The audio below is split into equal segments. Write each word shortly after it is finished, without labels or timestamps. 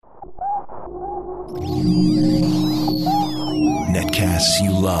Netcasts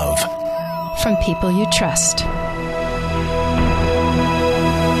you love. From people you trust.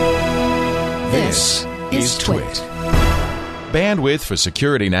 This is Twit. Bandwidth for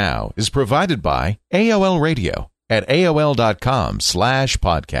Security Now is provided by AOL Radio at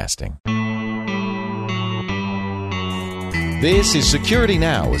AOL.com/podcasting. This is Security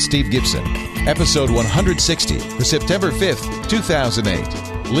Now with Steve Gibson, episode 160 for September 5th, 2008.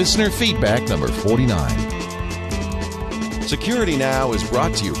 Listener feedback number 49. Security Now is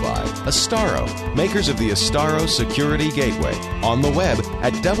brought to you by Astaro, makers of the Astaro Security Gateway, on the web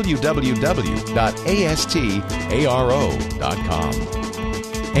at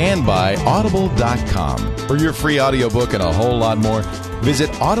www.astaro.com. And by Audible.com. For your free audiobook and a whole lot more, visit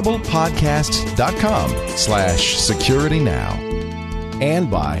audiblepodcast.com/securitynow.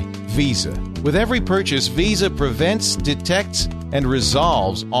 And by Visa. With every purchase, Visa prevents, detects, and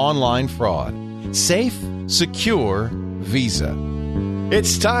resolves online fraud. Safe, secure Visa.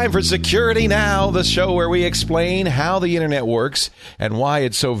 It's time for Security Now, the show where we explain how the internet works and why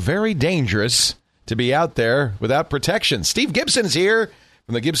it's so very dangerous to be out there without protection. Steve Gibson's here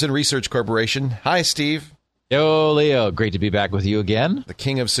from the Gibson Research Corporation. Hi, Steve. Yo, Leo. Great to be back with you again. The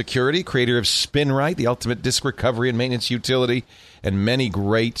king of security, creator of SpinRite, the ultimate disk recovery and maintenance utility, and many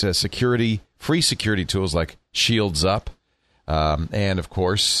great free security tools like Shields Up. And, of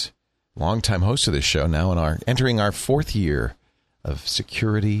course, longtime host of this show, now entering our fourth year of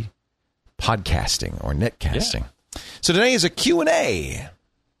security podcasting or netcasting. Yeah. So today is a Q&A.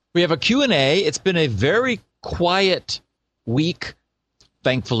 We have a Q&A. It's been a very quiet week,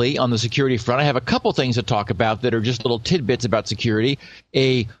 thankfully, on the security front. I have a couple things to talk about that are just little tidbits about security.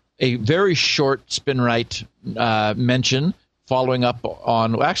 A very short SpinRite mention following up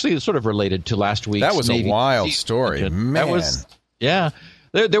on, actually, it's sort of related to last week's. That was a wild story, man. That was, yeah.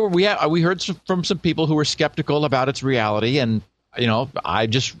 We heard from some people who were skeptical about its reality, and I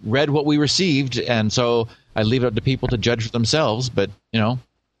just read what we received, and so I leave it up to people to judge for themselves. But I don't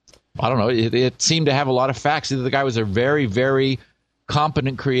know. It seemed to have a lot of facts. Either the guy was a very, very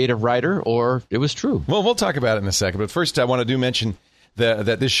competent creative writer, or it was true. Well, we'll talk about it in a second. But first, I want to mention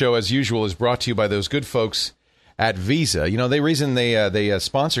that this show, as usual, is brought to you by those good folks at Visa. The reason they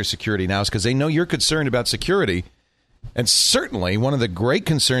sponsor Security Now is because they know you're concerned about security. And certainly one of the great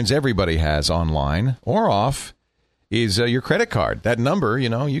concerns everybody has online or off is your credit card. That number,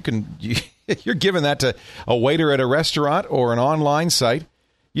 you're giving that to a waiter at a restaurant or an online site.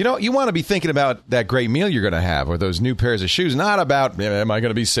 You want to be thinking about that great meal you're going to have or those new pairs of shoes, not about, am I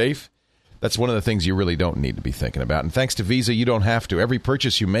going to be safe? That's one of the things you really don't need to be thinking about. And thanks to Visa, you don't have to. Every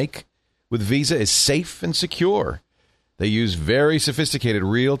purchase you make with Visa is safe and secure. They use very sophisticated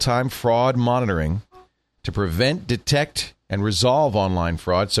real-time fraud monitoring to prevent, detect, and resolve online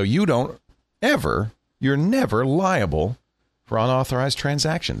fraud so you're never liable for unauthorized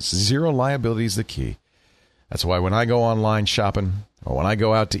transactions. Zero liability is the key. That's why when I go online shopping or when I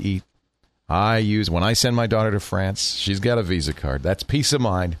go out to eat, when I send my daughter to France, she's got a Visa card. That's peace of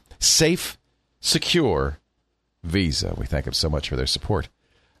mind. Safe, secure Visa. We thank them so much for their support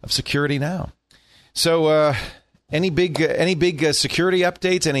of Security Now. So any big security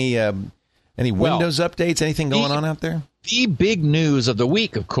updates, any Windows updates? Anything going on out there? The big news of the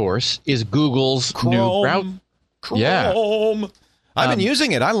week, of course, is Google's new browser. Chrome. Yeah. I've been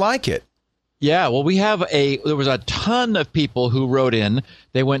using it. I like it. Yeah, well, there was a ton of people who wrote in.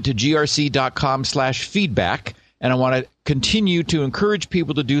 They went to grc.com/feedback, and I want to continue to encourage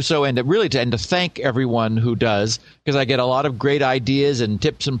people to do so and to thank everyone who does, because I get a lot of great ideas and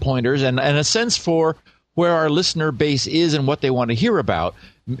tips and pointers and a sense for where our listener base is and what they want to hear about.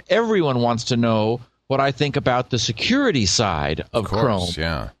 Everyone wants to know what I think about the security side of Chrome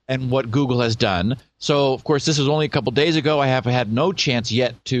and what Google has done. So, of course, this was only a couple days ago. I have had no chance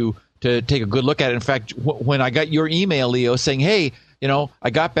yet to take a good look at it. In fact, when I got your email, Leo, saying, hey, I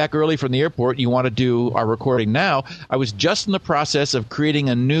got back early from the airport. You want to do our recording now? I was just in the process of creating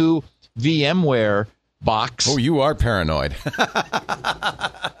a new VMware box. Oh, you are paranoid.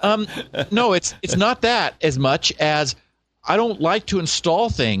 No, it's not that as much as I don't like to install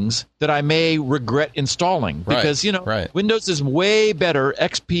things that I may regret installing because, Windows is way better.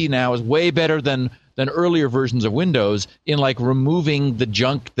 XP now is way better than earlier versions of Windows in removing the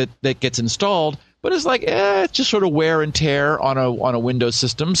junk that gets installed. But it's it's just sort of wear and tear on a Windows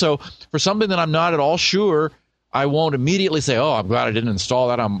system. So for something that I'm not at all sure, I won't immediately say, oh, I'm glad I didn't install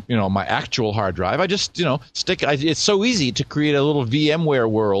that on my actual hard drive. I just stick. It's so easy to create a little VMware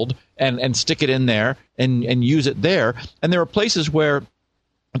world and stick it in there and use it there. And there are places where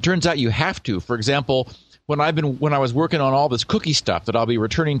it turns out you have to. For example, when I was working on all this cookie stuff that I'll be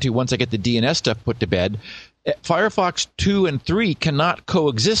returning to once I get the DNS stuff put to bed, Firefox 2 and 3 cannot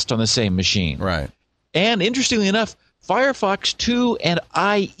coexist on the same machine. Right. And interestingly enough, Firefox 2 and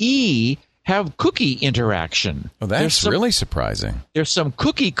IE have cookie interaction. Oh, that's really surprising. There's some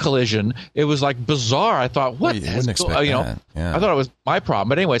cookie collision. It was like bizarre. I thought, what? Well, you wouldn't expect that. Yeah. I thought it was my problem.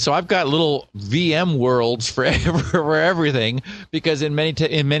 But anyway, so I've got little VM worlds for everything, because in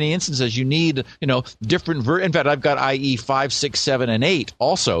many instances you need, different in fact, I've got IE 5, 6, 7, and 8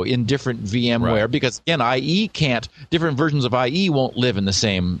 also in different VMware, because again, IE can't, different versions of IE won't live in the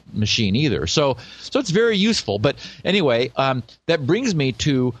same machine either. So it's very useful. But anyway, that brings me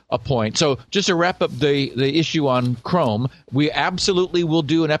to a point. So just to wrap up the issue on Chrome, we absolutely will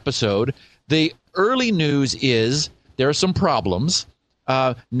do an episode. The early news is there are some problems.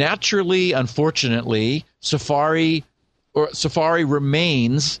 Naturally, unfortunately,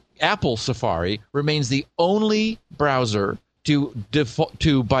 Apple Safari remains the only browser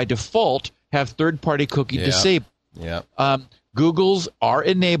to by default have third-party cookie disabled. Yeah. Google's are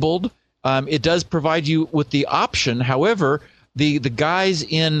enabled. It does provide you with the option. However, the guys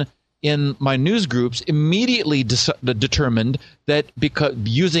in my news groups immediately determined that, because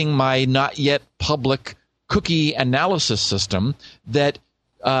using my not yet public cookie analysis system, that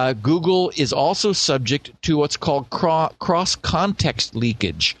Google is also subject to what's called cross-context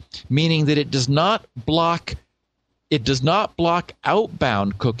leakage, meaning that it does not block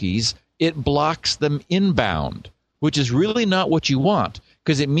outbound cookies, it blocks them inbound, which is really not what you want,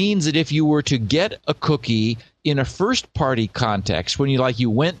 because it means that if you were to get a cookie in a first-party context, when you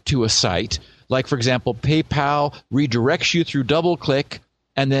went to a site, like, for example, PayPal redirects you through DoubleClick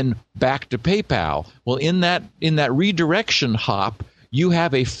and then back to PayPal. Well, in that redirection hop, you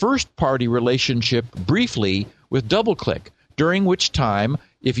have a first-party relationship briefly with DoubleClick, during which time,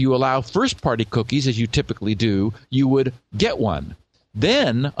 if you allow first-party cookies, as you typically do, you would get one.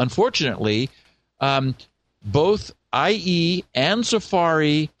 Then, unfortunately, both IE and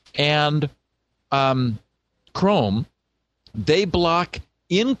Safari and Chrome, they block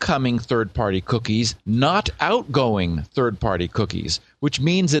incoming third-party cookies, not outgoing third-party cookies, which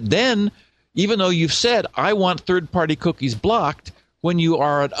means that then, even though you've said, I want third-party cookies blocked, when you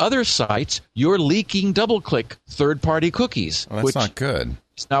are at other sites, you're leaking DoubleClick third-party cookies. Well, that's not good.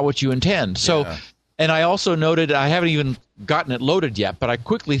 It's not what you intend. So, and I also noted, I haven't even gotten it loaded yet, but I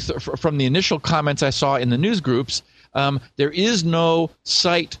quickly, from the initial comments I saw in the news groups, there is no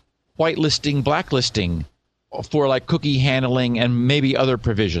site whitelisting, blacklisting for like cookie handling and maybe other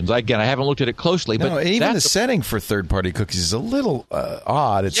provisions. Again, I haven't looked at it closely, but even the setting for third-party cookies is a little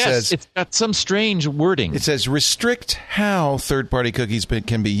odd. It says it's got some strange wording. It says restrict how third-party cookies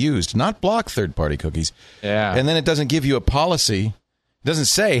can be used, not block third-party cookies. Yeah, and then it doesn't give you a policy. It doesn't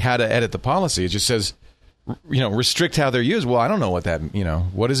say how to edit the policy. It just says, restrict how they're used. Well, I don't know what that.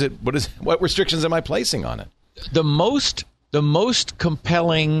 What is it? What restrictions am I placing on it? The most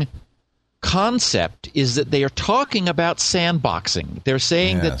compelling concept is that they are talking about sandboxing. They're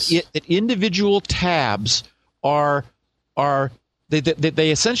saying that individual tabs they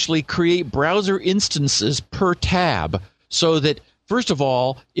essentially create browser instances per tab, so that first of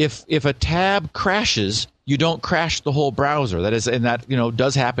all, if a tab crashes, you don't crash the whole browser. That is, and that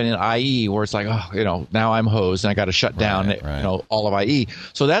does happen in IE, where it's like, now I'm hosed and I got to shut down all of IE.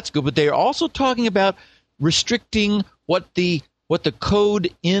 So that's good. But they are also talking about restricting what the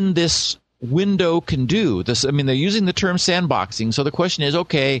code in this window can do. They're using the term sandboxing. So the question is,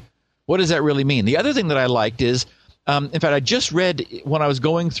 okay, what does that really mean? The other thing that I liked is, in fact, I just read when I was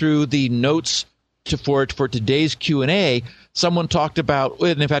going through the notes for today's Q&A, someone talked about,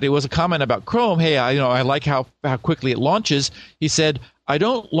 and in fact, it was a comment about Chrome. Hey, I like how quickly it launches. He said, I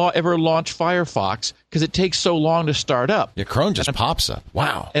don't ever launch Firefox because it takes so long to start up. Yeah, Chrome just pops up.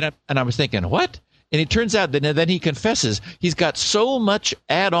 Wow. And I was thinking, what? And it turns out that then he confesses he's got so much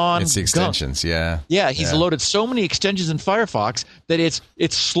add-on. It's the extensions, Yeah, he's loaded so many extensions in Firefox that it's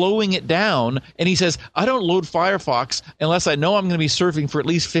slowing it down. And he says, I don't load Firefox unless I know I'm going to be surfing for at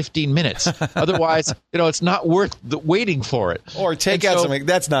least 15 minutes. Otherwise, it's not worth waiting for it. Or take out something.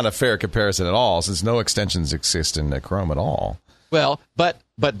 That's not a fair comparison at all, since no extensions exist in Chrome at all. Well, but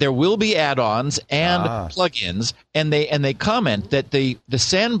there will be add-ons and plugins, and they comment that the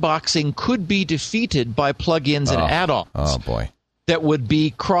sandboxing could be defeated by plugins and add-ons. Oh boy, that would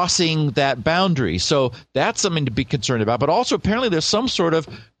be crossing that boundary. So that's something to be concerned about. But also, apparently, there's some sort of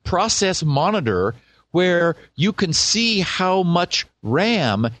process monitor where you can see how much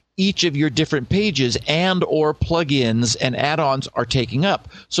RAM each of your different pages and or plugins and add-ons are taking up.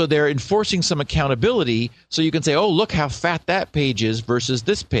 So they're enforcing some accountability so you can say, oh, look how fat that page is versus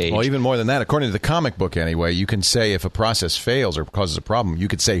this page. Well, even more than that, according to the comic book anyway, you can say if a process fails or causes a problem, you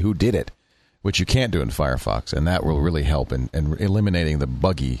could say who did it, which you can't do in Firefox, and that will really help in eliminating the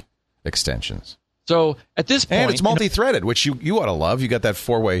buggy extensions. So at this point... And it's multi-threaded, which you ought to love. You got that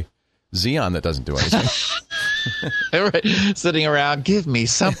 4-way Xeon that doesn't do anything. Right. Sitting around, give me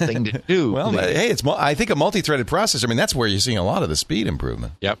something to do. Well, hey, I think a multi-threaded processor, I mean, that's where you're seeing a lot of the speed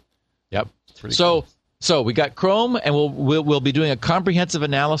improvement. Yep. Cool. So we got Chrome, and we'll be doing a comprehensive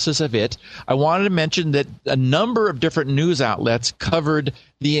analysis of it. I wanted to mention that a number of different news outlets covered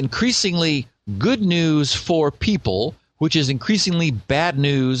the increasingly good news for people, which is increasingly bad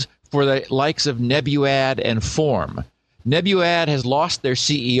news for the likes of Nebuad and Form. Nebuad has lost their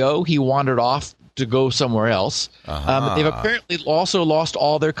CEO. He wandered off to go somewhere else. They've apparently also lost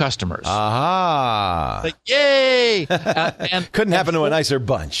all their customers. Like, yay! Couldn't happen to a nicer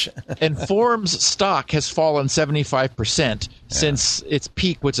bunch. And Form's stock has fallen 75% since its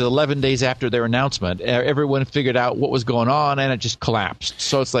peak, which is 11 days after their announcement. Everyone figured out what was going on, and it just collapsed.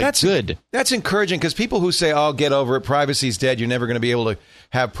 So it's like, good. That's encouraging, because people who say, oh, get over it, privacy's dead, you're never going to be able to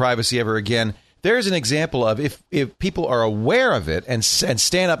have privacy ever again. There's an example of if people are aware of it and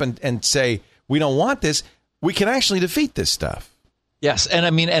stand up and say, we don't want this, we can actually defeat this stuff. Yes, and I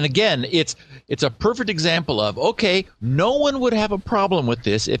mean, and again, it's a perfect example of, okay, no one would have a problem with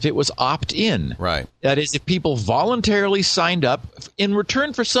this if it was opt-in. Right. That is, if people voluntarily signed up in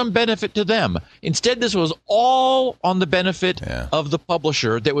return for some benefit to them. Instead, this was all on the benefit of the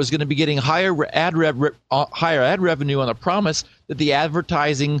publisher that was going to be getting higher ad revenue on the promise that the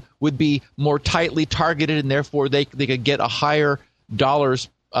advertising would be more tightly targeted, and therefore they could get a higher dollars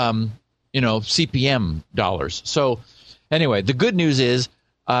CPM dollars. So anyway, the good news is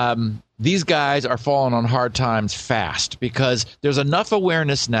these guys are falling on hard times fast, because there's enough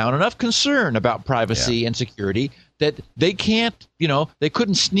awareness now and enough concern about privacy and security that they can't, they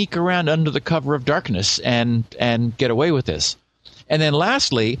couldn't sneak around under the cover of darkness and get away with this. And then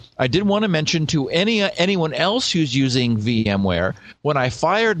lastly, I did want to mention to anyone else who's using VMware, when I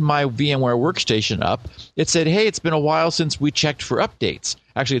fired my VMware workstation up, it said, hey, it's been a while since we checked for updates.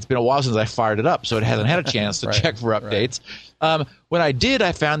 Actually, it's been a while since I fired it up, so it hasn't had a chance to check for updates. When I did,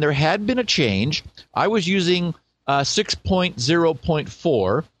 I found there had been a change. I was using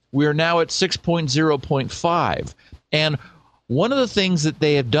 6.0.4. We're now at 6.0.5. And one of the things that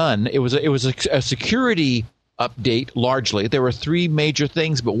they have done, it was a security update largely. There were 3 major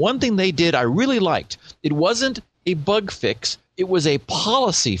things, but one thing they did I really liked. It wasn't a bug fix, it was a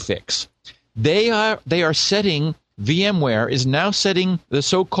policy fix. They are setting, VMware is now setting the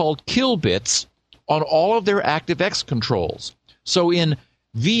so-called kill bits on all of their ActiveX controls. So in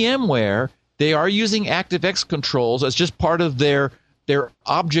VMware, they are using ActiveX controls as just part of their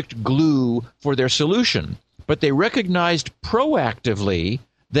object glue for their solution. But they recognized proactively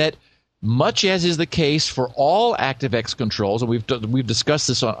that, much as is the case for all ActiveX controls, and we've discussed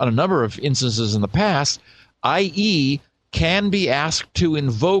this on a number of instances in the past, IE can be asked to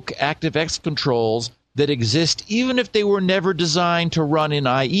invoke ActiveX controls that exist even if they were never designed to run in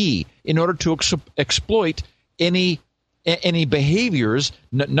IE, in order to exploit any behaviors,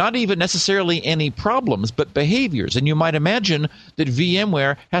 not even necessarily any problems, but behaviors. And you might imagine that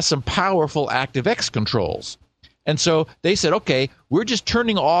VMware has some powerful ActiveX controls. And so they said, okay, we're just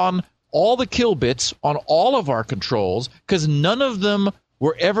turning on all the kill bits on all of our controls, because none of them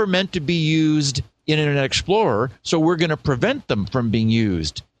were ever meant to be used in Internet Explorer, so we're going to prevent them from being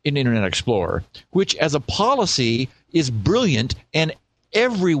used in Internet Explorer, which as a policy is brilliant, and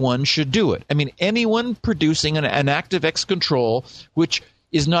everyone should do it. I mean, anyone producing an ActiveX control, which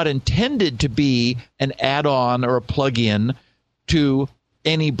is not intended to be an add-on or a plug-in to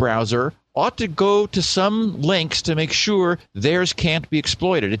any browser, ought to go to some lengths to make sure theirs can't be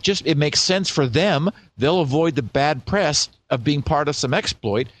exploited. It makes sense for them. They'll avoid the bad press of being part of some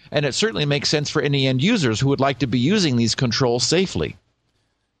exploit, and it certainly makes sense for any end users who would like to be using these controls safely.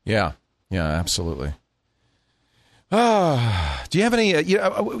 Yeah, absolutely. Do you have any?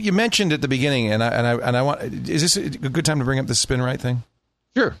 You mentioned at the beginning, and I want. Is this a good time to bring up the SpinRite thing?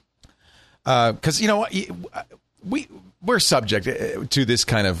 Sure. Because we're subject to this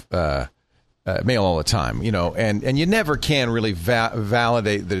kind of mail all the time, and you never can really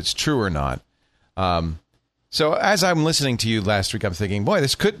validate that it's true or not. So as I'm listening to you last week, I'm thinking, boy,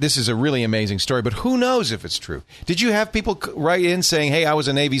 this is a really amazing story, but who knows if it's true? Did you have people write in saying, hey, I was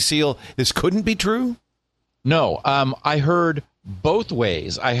a Navy SEAL, this couldn't be true? No, I heard both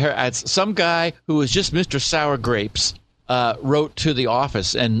ways. I heard some guy who was just Mr. Sour Grapes wrote to the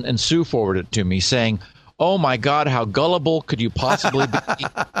office, and Sue forwarded it to me saying, "Oh my God, how gullible could you possibly be?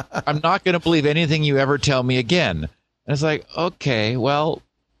 I'm not going to believe anything you ever tell me again." And it's like, okay, well,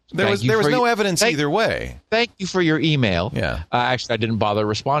 there was no evidence either way. Thank you for your email. Yeah. Actually, I didn't bother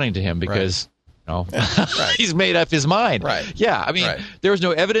responding to him because Right. he's made up his mind. Right. Yeah, I mean, there was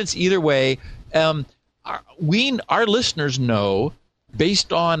no evidence either way. Our listeners know,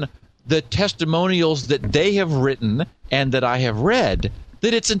 based on the testimonials that they have written and that I have read,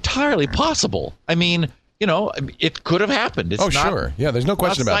 that it's entirely possible. I mean, it could have happened. It's sure. Yeah, there's no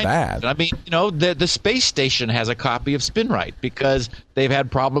question about that. I mean, the space station has a copy of SpinRite because they've had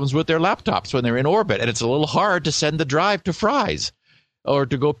problems with their laptops when they're in orbit, and it's a little hard to send the drive to Fry's or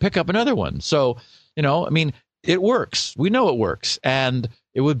to go pick up another one. So, I mean, it works. We know it works. And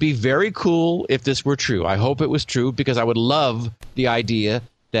it would be very cool if this were true. I hope it was true because I would love the idea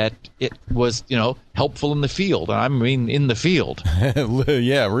that it was, helpful in the field. I mean, in the field.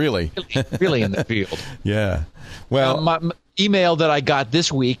 Yeah, really. Really in the field. Yeah. Well, my email that I got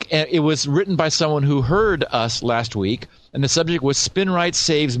this week, it was written by someone who heard us last week, and the subject was SpinRite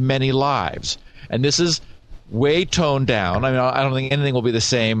Saves Many Lives. And this is way toned down. I mean, I don't think anything will be the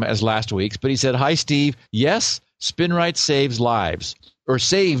same as last week's, but he said, "Hi, Steve. Yes, SpinRite saved lives.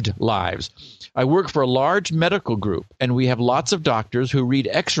 I work for a large medical group, and we have lots of doctors who read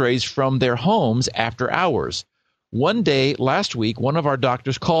x-rays from their homes after hours. One day last week, one of our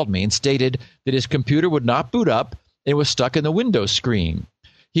doctors called me and stated that his computer would not boot up and was stuck in the Windows screen.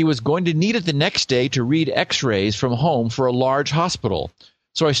 He was going to need it the next day to read x-rays from home for a large hospital.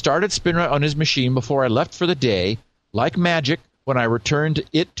 So I started SpinRite on his machine before I left for the day. Like magic, when I returned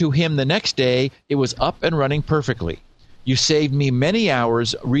it to him the next day, it was up and running perfectly. You saved me many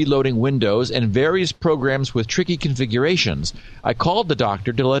hours reloading Windows and various programs with tricky configurations. I called the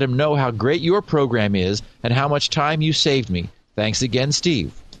doctor to let him know how great your program is and how much time you saved me. Thanks again,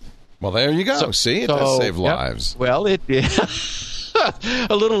 Steve." Well, there you go. See, it does save lives. Well, it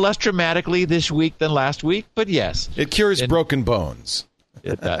a little less dramatically this week than last week, but yes. It cures broken bones.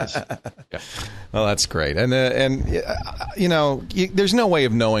 It does. Yeah. Well, that's great. And there's no way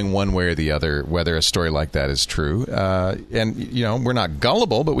of knowing one way or the other whether a story like that is true. We're not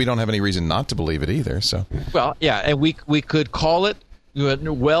gullible, but we don't have any reason not to believe it either. So, well, yeah, and we could call it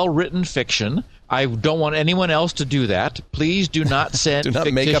well-written fiction. I don't want anyone else to do that. Please do not send do not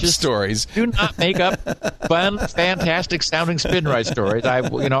make up stories. Do not make up fun, fantastic-sounding SpinRite stories.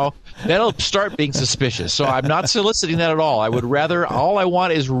 That'll start being suspicious. So I'm not soliciting that at all. I would rather, all I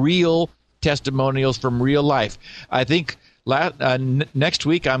want is real testimonials from real life. I think next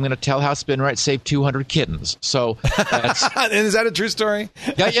week I'm going to tell how SpinRite saved 200 kittens. So that's... And is that a true story?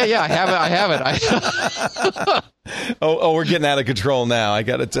 Yeah. I have it. Oh, we're getting out of control now. I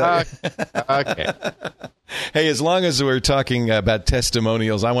got to tell you. Okay. Hey, as long as we're talking about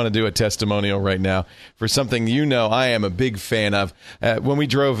testimonials, I want to do a testimonial right now for something I am a big fan of. When we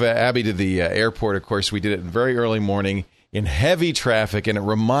drove Abby to the airport, of course, we did it very early morning in heavy traffic, and it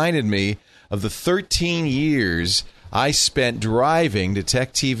reminded me of the 13 years I spent driving to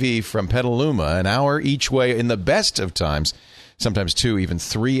Tech TV from Petaluma, an hour each way in the best of times, sometimes 2, even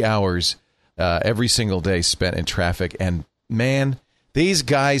 3 hours every single day spent in traffic. And man, these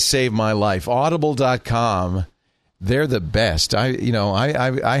guys saved my life. Audible.com, they're the best.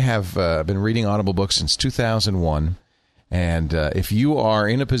 I have been reading Audible books since 2001. And if you are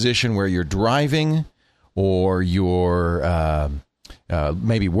in a position where you're driving or you're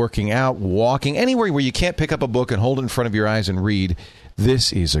maybe working out, walking, anywhere where you can't pick up a book and hold it in front of your eyes and read,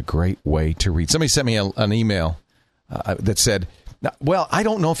 this is a great way to read. Somebody sent me an email that said, well, I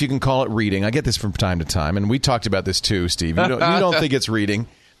don't know if you can call it reading. I get this from time to time, and we talked about this too, Steve. You don't think it's reading.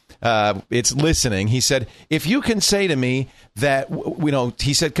 It's listening. He said, if you can say to me that,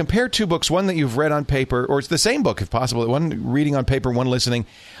 he said, compare two books, one that you've read on paper, or it's the same book if possible, one reading on paper, one listening.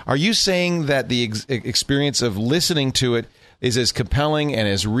 Are you saying that the experience of listening to it is as compelling and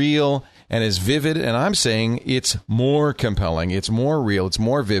as real and as vivid? And I'm saying it's more compelling, it's more real, it's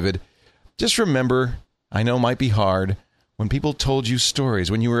more vivid. Just remember, I know it might be hard, when people told you stories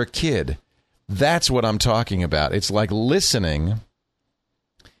when you were a kid. That's what I'm talking about. It's like listening.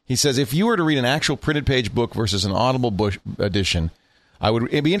 He says, if you were to read an actual printed page book versus an Audible edition,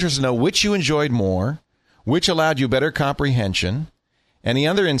 I'd be interested to know which you enjoyed more, which allowed you better comprehension, any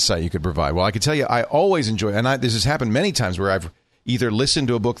other insight you could provide. Well, I can tell you, I always enjoy, and this has happened many times where I've either listened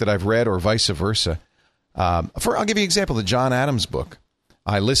to a book that I've read or vice versa. I'll give you an example, the John Adams book.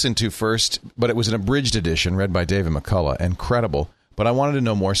 I listened to first, but it was an abridged edition read by David McCullough. Incredible. But I wanted to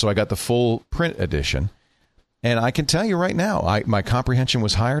know more, so I got the full print edition. And I can tell you right now, my comprehension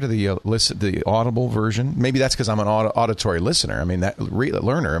was higher to the Audible version. Maybe that's because I'm an auditory listener. I mean,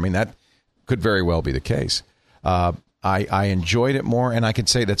 learner. I mean, that could very well be the case. I enjoyed it more, and I can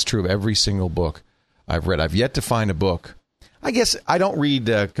say that's true of every single book I've read. I've yet to find a book. I guess I don't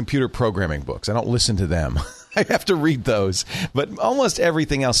read computer programming books. I don't listen to them. I have to read those. But almost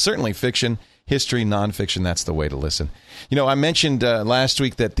everything else, certainly fiction, history, nonfiction, that's the way to listen. You know, I mentioned last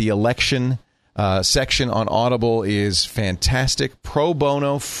week that the election section on Audible is fantastic. Pro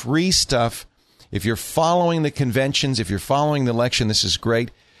bono, free stuff. If you're following the conventions, if you're following the election, this is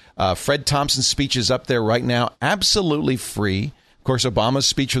great. Fred Thompson's speech is up there right now, absolutely free. Of course, Obama's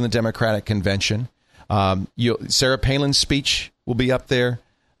speech from the Democratic Convention. Sarah Palin's speech will be up there.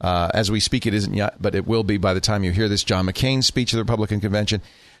 As we speak, it isn't yet, but it will be by the time you hear this. John McCain's speech at the Republican Convention.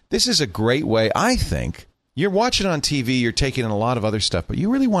 This is a great way, I think. You're watching on TV, you're taking in a lot of other stuff, but you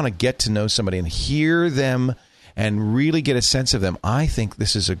really want to get to know somebody and hear them and really get a sense of them. I think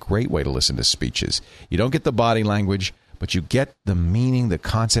this is a great way to listen to speeches. You don't get the body language, but you get the meaning, the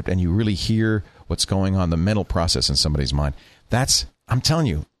concept, and you really hear what's going on, the mental process in somebody's mind. I'm telling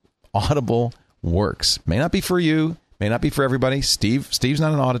you, Audible works. May not be for you, may not be for everybody. Steve's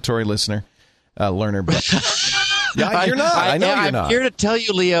not an auditory learner, but yeah, you're not. I know you're not. I'm here to tell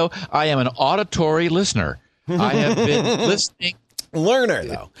you, Leo, I am an auditory listener. I have been listening. Learner,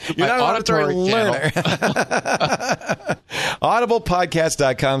 though. You're not an auditory learner.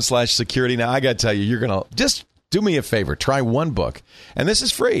 Audiblepodcast.com/security. Now, I got to tell you, you're going to just do me a favor. Try one book. And this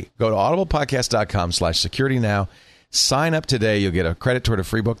is free. Go to audiblepodcast.com/security now. Sign up today. You'll get a credit toward a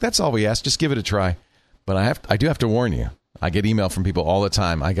free book. That's all we ask. Just give it a try. But I do have to warn you. I get email from people all the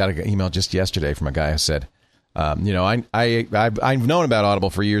time. I got an email just yesterday from a guy who said, I've known about Audible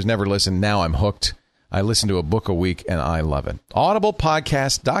for years, never listened. Now I'm hooked. I listen to a book a week, and I love it.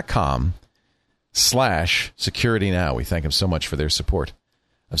 audiblepodcast.com/security now. We thank them so much for their support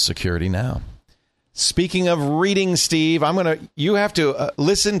of Security Now. Speaking of reading, Steve, you have to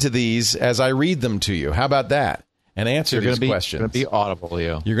listen to these as I read them to you. How about that? And answer these questions. You're going to be audible,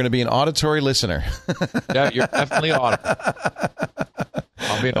 Leo. You're going to be an auditory listener. Yeah, you're definitely audible.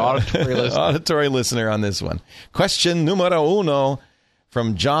 I'll be an auditory listener. Auditory listener on this one. Question numero uno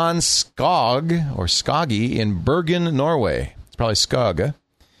from John Skoggy in Bergen, Norway. It's probably Skog.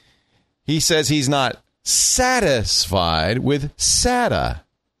 He says he's not satisfied with SATA.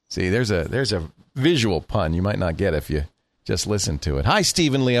 See, there's a visual pun you might not get if you just listen to it. Hi,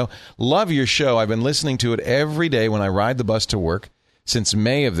 Steve and Leo. Love your show. I've been listening to it every day when I ride the bus to work since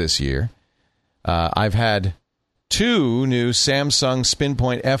May of this year. I've had 2 new Samsung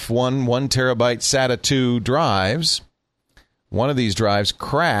SpinPoint F1 1 terabyte SATA 2 drives. One of these drives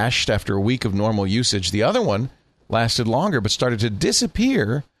crashed after a week of normal usage. The other one lasted longer but started to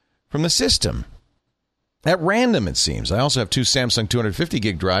disappear from the system. At random, it seems. I also have 2 Samsung 250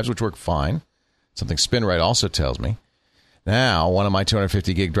 gig drives, which work fine. Something SpinRite also tells me. Now, one of my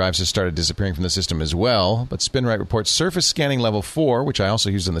 250 gig drives has started disappearing from the system as well, but SpinRite reports surface scanning level 4, which I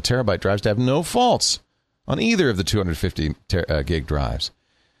also use on the terabyte drives, to have no faults on either of the 250 gig drives.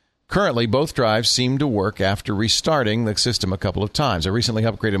 Currently, both drives seem to work after restarting the system a couple of times. I recently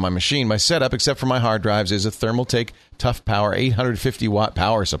upgraded my machine. My setup, except for my hard drives, is a Thermaltake Tough Power 850-watt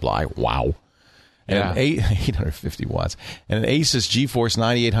power supply. Wow. And 850 watts. And an Asus GeForce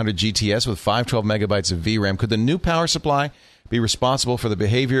 9800 GTS with 512 megabytes of VRAM. Could the new power supply be responsible for the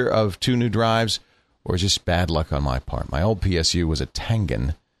behavior of 2 new drives, or just bad luck on my part? My old PSU was a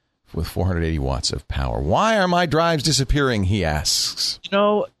Tengen with 480 watts of power. Why are my drives disappearing, he asks. You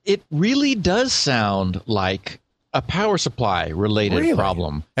know, it really does sound like a power supply related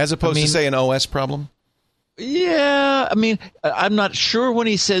problem. As opposed to, say, an OS problem? Yeah, I mean, I'm not sure when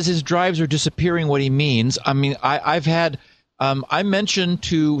he says his drives are disappearing what he means. I mean, I've had, I mentioned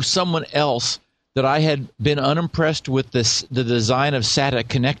to someone else that I had been unimpressed with the design of SATA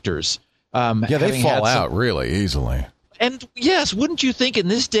connectors. Yeah, they fall out really easily. And yes, wouldn't you think in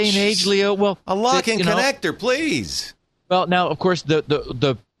this day and age, Leo? Well, a lock-in connector, please. Well, now, of course,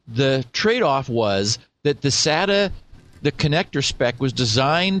 the trade-off was that the SATA, the connector spec was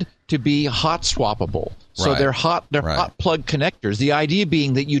designed to be hot swappable. So they're hot plug connectors. The idea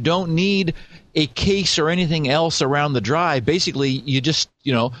being that you don't need a case or anything else around the drive. Basically, you just,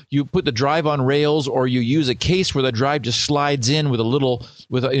 you put the drive on rails, or you use a case where the drive just slides in with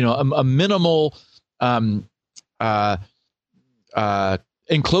a minimal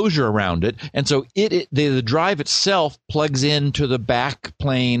enclosure around it. And so the drive itself plugs into the back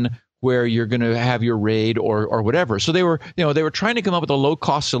plane where you're going to have your RAID or whatever. So they were trying to come up with a low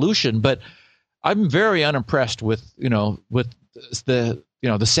cost solution, but I'm very unimpressed with the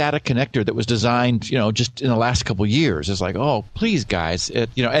the SATA connector that was designed, just in the last couple of years. It's like, oh, please, guys, and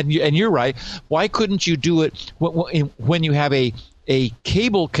you're right. Why couldn't you do it when you have a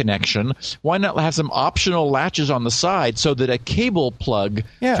cable connection? Why not have some optional latches on the side so that a cable plug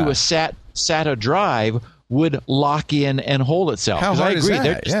to a SATA drive would lock in and hold itself? How hard I agree.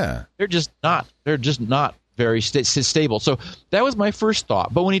 is that? They're just not very stable. So that was my first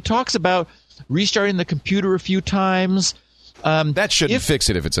thought. But when he talks about restarting the computer a few times, that shouldn't fix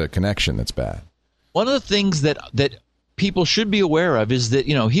it if it's a connection that's bad. One of the things that people should be aware of is that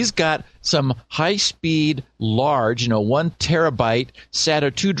he's got some high-speed, large, 1 terabyte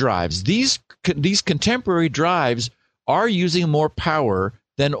SATA 2 drives. These contemporary drives are using more power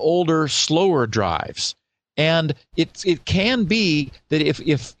than older, slower drives, and it can be that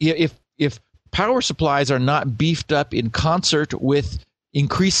if power supplies are not beefed up in concert with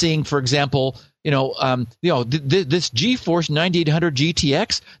increasing, for example, this GeForce 9800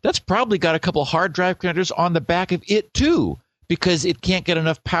 GTX, that's probably got a couple hard drive connectors on the back of it too, because it can't get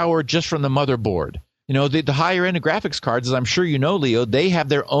enough power just from the motherboard. The higher end graphics cards, as I'm sure you know, Leo, they have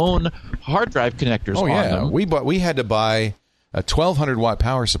their own hard drive connectors on them. We had to buy a 1200 watt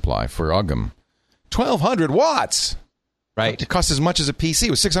power supply for UGM. 1200 watts. Right. It cost as much as a PC.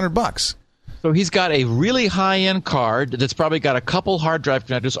 It was $600. So he's got a really high-end card that's probably got a couple hard drive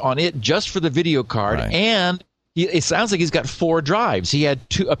connectors on it just for the video card, and it sounds like he's got 4 drives. He had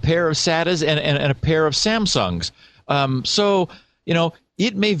a pair of SATAs and a pair of Samsungs. So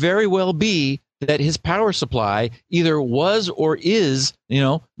it may very well be that his power supply either was or is,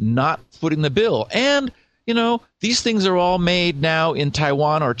 not footing the bill. And, these things are all made now in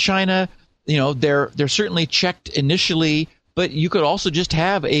Taiwan or China. They're certainly checked initially, but you could also just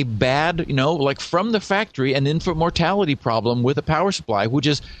have a bad, like from the factory, an infant mortality problem with a power supply, which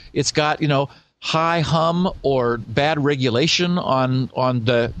is it's got, high hum or bad regulation on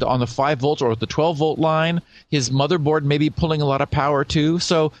the 5 volts or the 12 volt line. His motherboard may be pulling a lot of power too.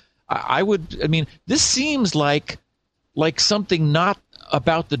 So this seems like something not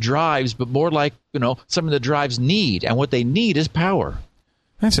about the drives, but more like, some of the drives need, and what they need is power.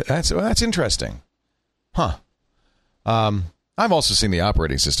 That's interesting. Huh. I've also seen the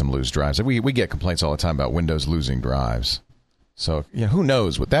operating system lose drives. We get complaints all the time about Windows losing drives. So, who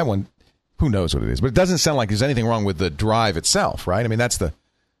knows what that one? Who knows what it is? But it doesn't sound like there's anything wrong with the drive itself, right? I mean, that's the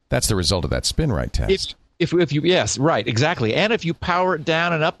result of that SpinRite test. If you yes, right, exactly. And if you power it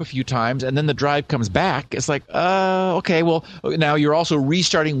down and up a few times, and then the drive comes back, it's like, okay, well, now you're also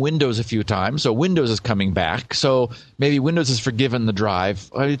restarting Windows a few times, so Windows is coming back. So maybe Windows has forgiven the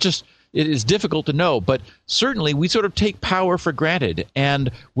drive. It is difficult to know, but certainly we sort of take power for granted. And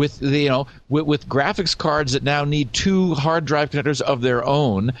with with graphics cards that now need 2 hard drive connectors of their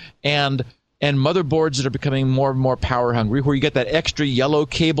own, and motherboards that are becoming more and more power hungry, where you get that extra yellow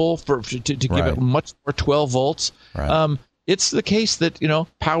cable to give it much more 12 volts. Right. It's the case that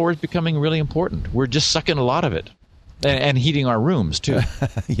power is becoming really important. We're just sucking a lot of it, and heating our rooms too.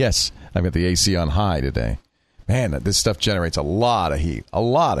 Yes, I've got the AC on high today. Man, this stuff generates a lot of heat.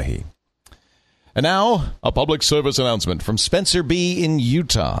 And now, a public service announcement from Spencer B. in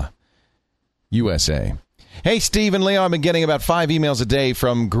Utah, USA. Hey, Steve and Leo, I've been getting about 5 emails a day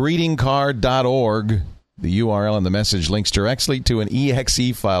from greetingcard.org. The URL in the message links directly to an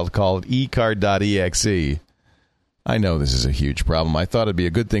exe file called ecard.exe. I know this is a huge problem. I thought it'd be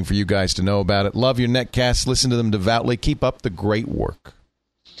a good thing for you guys to know about it. Love your netcasts. Listen to them devoutly. Keep up the great work.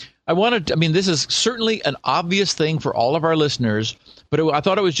 This is certainly an obvious thing for all of our listeners, but I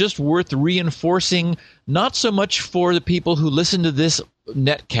thought it was just worth reinforcing, not so much for the people who listen to this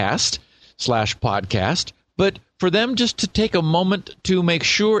netcast/podcast, but for them just to take a moment to make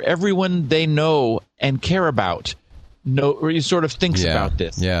sure everyone they know and care about sort of thinks about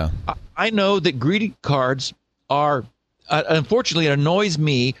this. Yeah. I know that greeting cards are, unfortunately, it annoys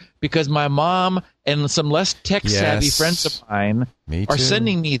me because my mom and some less tech-savvy friends of mine are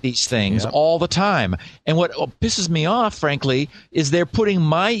sending me these things all the time. And what pisses me off, frankly, is they're putting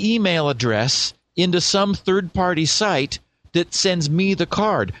my email address into some third-party site that sends me the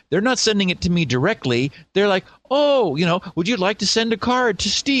card. They're not sending it to me directly. They're like, would you like to send a card to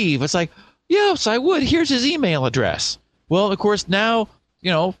Steve? It's like, yes, I would. Here's his email address. Well, of course, now,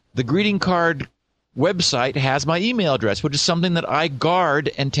 the greeting card website has my email address, which is something that I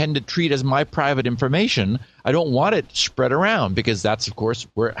guard and tend to treat as my private information. I don't want it spread around because that's, of course,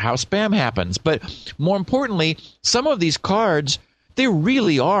 how spam happens. But more importantly, some of these cards, they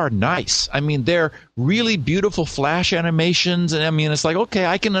really are nice. I mean, they're really beautiful flash animations, and it's like, okay,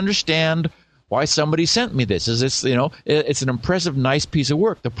 I can understand why somebody sent me this. It's an impressive, nice piece of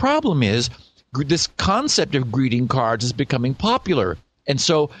work. The problem is this concept of greeting cards is becoming popular. And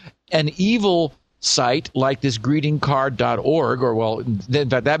so an evil site like this greetingcard.org, or well, in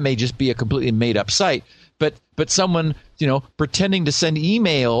fact, that may just be a completely made up site, but someone, pretending to send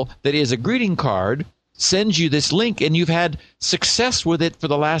email that is a greeting card sends you this link, and you've had success with it for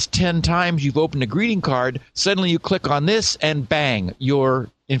the last 10 times you've opened a greeting card. Suddenly you click on this and bang,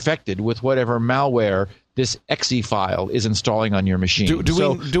 you're infected with whatever malware this exe file is installing on your machine.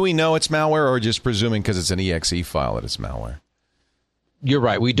 Do we know it's malware, or just presuming because it's an exe file that it's malware? You're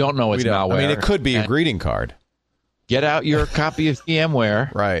right. We don't know it's malware. I mean, it could be a greeting card. Get out your copy of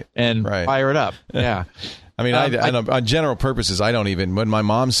VMware and fire it up. Yeah. I mean, on general purposes, I don't even, when my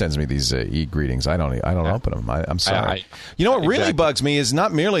mom sends me these e-greetings, I don't open them. I'm sorry. You know what really bugs me is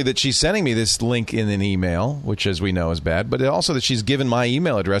not merely that she's sending me this link in an email, which as we know is bad, but also that she's given my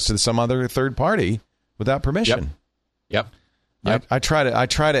email address to some other third party without permission. Yep. I try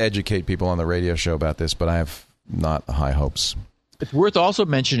to educate people on the radio show about this, but I have not high hopes. It's worth also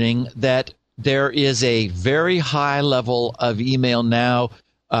mentioning that there is a very high level of email now,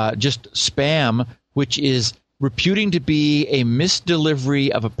 just spam, which is reputing to be a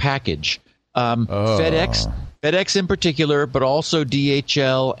misdelivery of a package. FedEx in particular, but also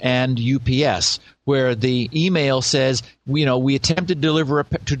DHL and UPS, where the email says, we attempted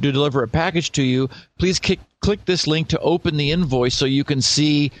to deliver a package to you. Please click this link to open the invoice so you can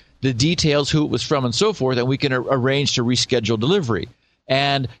see the details, who it was from, and so forth, and we can arrange to reschedule delivery.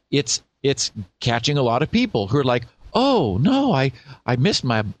 And it's catching a lot of people who are like, oh, no, I missed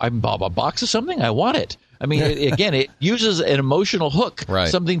a box of something. I want it. I mean, it uses an emotional hook. Right.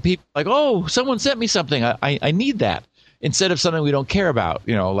 Something people like, oh, someone sent me something. I need that. Instead of something we don't care about,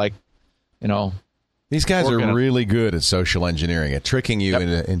 These guys are really good at social engineering, at tricking you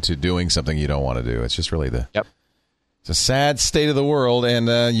into doing something you don't want to do. It's just really it's a sad state of the world,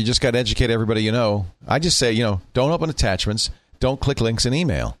 and you just got to educate everybody you know. I just say, don't open attachments. Don't click links in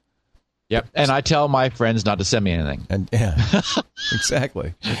email. Yep, and I tell my friends not to send me anything. And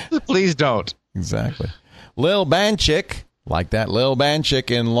exactly. Please don't. Exactly. Lil Banchick, like that Lil Banchick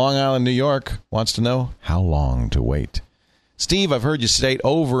in Long Island, New York, wants to know how long to wait. Steve, I've heard you state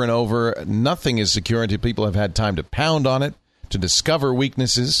over and over, nothing is secure until people have had time to pound on it, to discover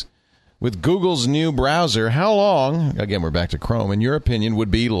weaknesses. With Google's new browser, how long, again, we're back to Chrome, in your opinion,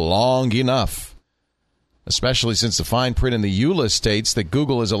 would be long enough? Especially since the fine print in the EULA states that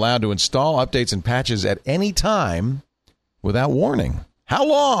Google is allowed to install updates and patches at any time without warning. How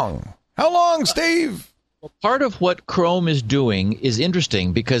long? How long, Steve? Well, part of what Chrome is doing is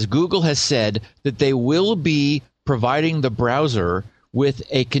interesting because Google has said that they will be providing the browser with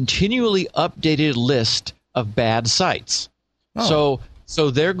a continually updated list of bad sites. Oh. So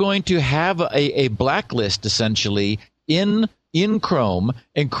they're going to have a blacklist, essentially, in Chrome,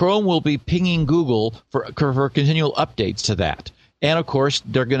 and Chrome will be pinging Google for continual updates to that. And, of course,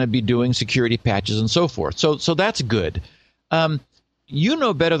 they're going to be doing security patches and so forth. So that's good. You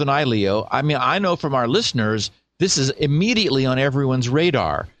know better than I, Leo. I mean, I know from our listeners, this is immediately on everyone's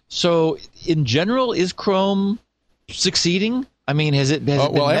radar. So, in general, is Chrome succeeding? I mean, has it been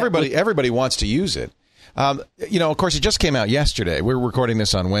everybody wants to use it. Of course, it just came out yesterday. We're recording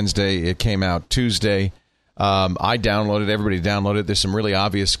this on Wednesday. It came out Tuesday. I downloaded it. Everybody downloaded it. There's some really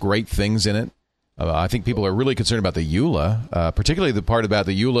obvious great things in it. I think people are really concerned about the EULA, particularly the part about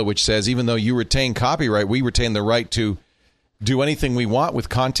the EULA which says even though you retain copyright, we retain the right to do anything we want with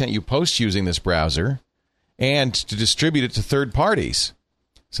content you post using this browser and to distribute it to third parties.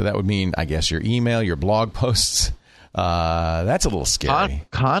 So that would mean, I guess, your email, your blog posts. That's a little scary.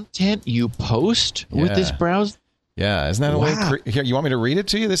 Content you post with this browser? Yeah, isn't that a way? Here, you want me to read it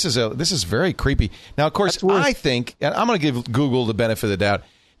to you? This is very creepy. Now, of course, I think, and I'm going to give Google the benefit of the doubt,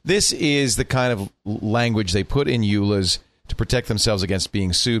 this is the kind of language they put in EULAs to protect themselves against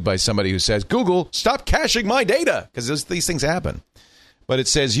being sued by somebody who says, Google, stop caching my data, because these things happen. But it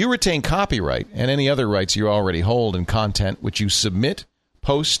says you retain copyright and any other rights you already hold in content which you submit,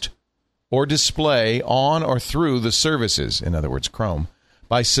 post, or display on or through the services, in other words, Chrome.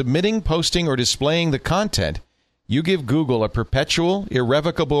 By submitting, posting, or displaying the content, you give Google a perpetual,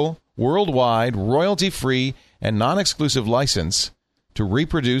 irrevocable, worldwide, royalty-free, and non-exclusive license to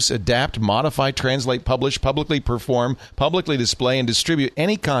reproduce, adapt, modify, translate, publish, publicly perform, publicly display, and distribute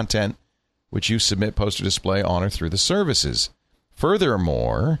any content which you submit, post, or display on or through the services.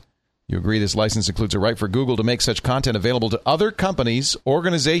 Furthermore, you agree this license includes a right for Google to make such content available to other companies,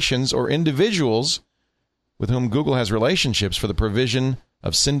 organizations, or individuals with whom Google has relationships for the provision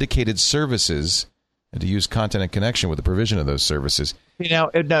of syndicated services and to use content in connection with the provision of those services. Now,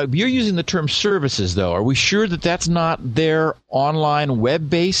 you're using the term services, though. Are we sure that that's not their online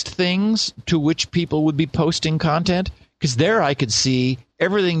web-based things to which people would be posting content? Because there I could see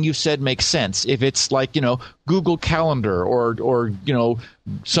everything you've said makes sense. If it's like, Google Calendar or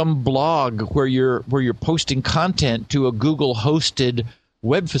some blog where you're posting content to a Google hosted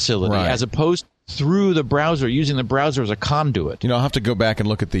web facility, right, as opposed through the browser, using the browser as a conduit. I'll have to go back and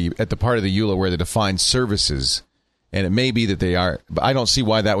look at the part of the EULA where they define services, and it may be that they are, but I don't see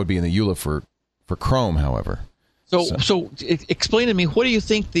why that would be in the EULA for Chrome, however. So explain to me, what do you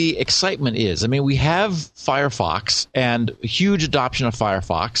think the excitement is? I mean, we have Firefox and huge adoption of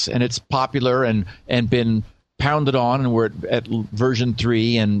Firefox, and it's popular and been pounded on, and we're at version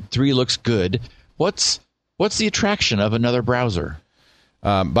 3, and 3 looks good. What's the attraction of another browser?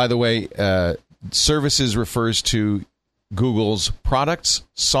 By the way, services refers to Google's products,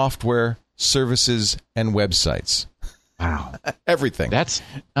 software, services, and websites. Wow. Everything. That's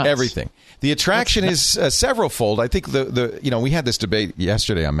nuts. Everything. The attraction is several-fold. I think we had this debate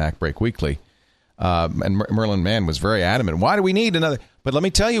yesterday on MacBreak Weekly, and Merlin Mann was very adamant. Why do we need another? But let me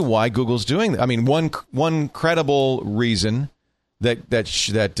tell you why Google's doing that. I mean, one credible reason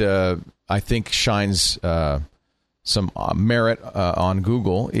that I think shines some merit on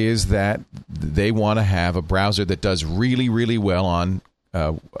Google is that they want to have a browser that does really, really well on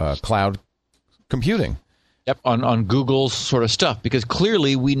cloud computing. Yep, on Google's sort of stuff, because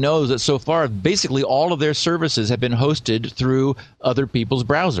clearly we know that so far basically all of their services have been hosted through other people's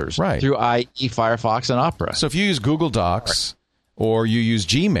browsers, right, through i.e. Firefox and Opera. So if you use Google Docs or you use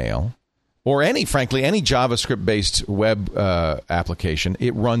Gmail or frankly any JavaScript-based web application,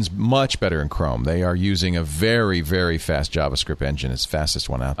 it runs much better in Chrome. They are using a very, very fast JavaScript engine. It's the fastest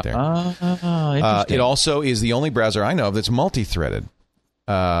one out there. Interesting. It also is the only browser I know of that's multi-threaded.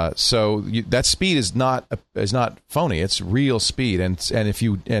 So that speed is not phony. It's real speed, and if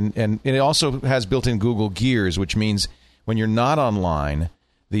you and it also has built-in Google Gears, which means when you're not online,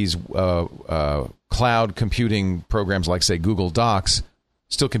 these cloud computing programs like say Google Docs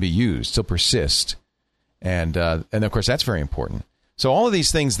still can be used, still persist, and of course that's very important. So all of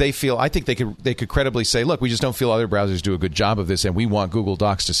these things they feel, I think they could credibly say, look, we just don't feel other browsers do a good job of this, and we want Google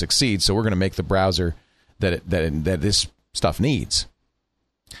Docs to succeed, so we're going to make the browser that this stuff needs.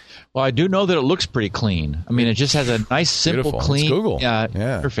 Well, I do know that it looks pretty clean. I mean, it just has a nice, simple, clean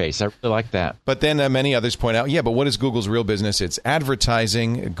interface. I really like that. But then many others point out, but what is Google's real business? It's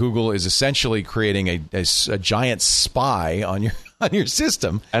advertising. Google is essentially creating a giant spy on your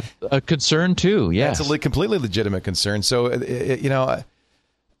system. That's a concern too. Yes, that's a completely legitimate concern. So,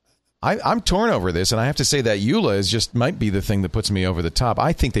 I'm torn over this, and I have to say that EULA might be the thing that puts me over the top.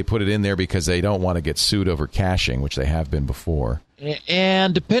 I think they put it in there because they don't want to get sued over caching, which they have been before.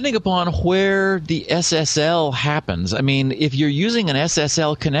 And depending upon where the SSL happens, I mean, if you're using an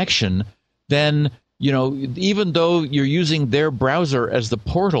SSL connection, then, even though you're using their browser as the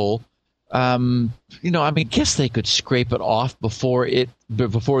portal, guess they could scrape it off before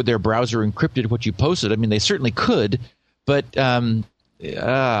their browser encrypted what you posted. I mean, they certainly could, but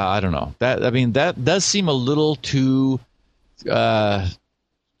I don't know. That does seem a little too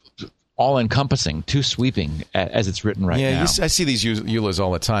all-encompassing, too sweeping as it's written right now. Yeah, I see these EULAs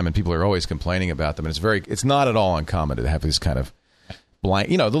all the time, and people are always complaining about them. And it's not at all uncommon to have this kind of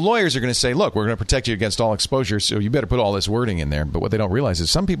blind. The lawyers are going to say, look, we're going to protect you against all exposure, so you better put all this wording in there. But what they don't realize is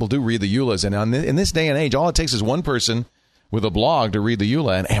some people do read the EULAs, and in this day and age, all it takes is one person with a blog to read the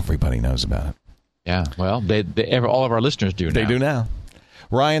EULA, and everybody knows about it. Yeah, well, all of our listeners do now. They do now.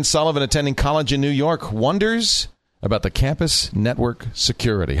 Ryan Sullivan, attending college in New York, wonders about the campus network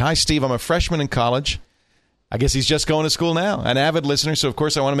security. Hi, Steve. I'm a freshman in college. I guess he's just going to school now. An avid listener, so of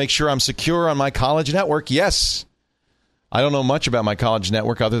course I want to make sure I'm secure on my college network. Yes. I don't know much about my college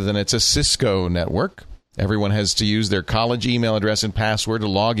network other than it's a Cisco network. Everyone has to use their college email address and password to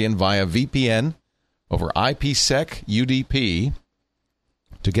log in via VPN over IPsec UDP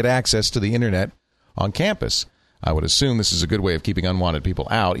to get access to the internet on campus. I would assume this is a good way of keeping unwanted people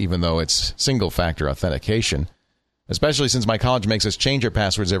out, even though it's single-factor authentication, especially since my college makes us change our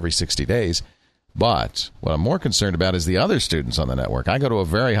passwords every 60 days. But what I'm more concerned about is the other students on the network. I go to a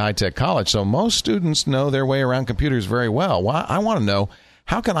very high-tech college, so most students know their way around computers very well. I want to know,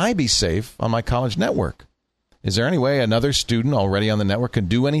 how can I be safe on my college network? Is there any way another student already on the network can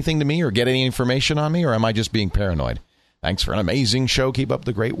do anything to me or get any information on me, or am I just being paranoid? Thanks for an amazing show. Keep up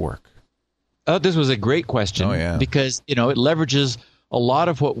the great work. This was a great question because, it leverages a lot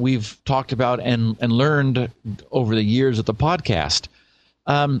of what we've talked about and learned over the years of the podcast.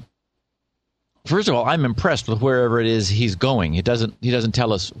 First of all, I'm impressed with wherever it is he's going. He doesn't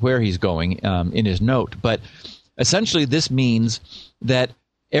tell us where he's going in his note, but essentially this means that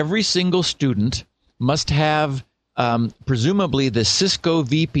every single student must have presumably the Cisco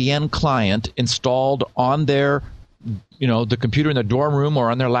VPN client installed on their the computer in the dorm room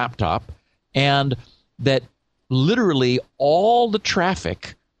or on their laptop, and that literally all the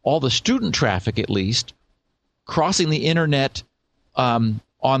traffic, all the student traffic at least, crossing the internet on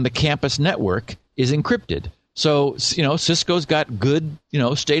the campus network is encrypted. So, Cisco's got good,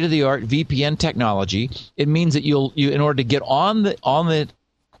 state-of-the-art VPN technology. It means that you in order to get on the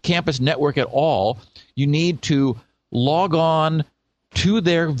campus network at all, you need to log on to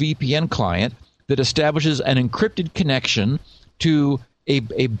their VPN client that establishes an encrypted connection to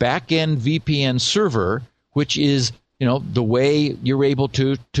a back-end VPN server, which is, the way you're able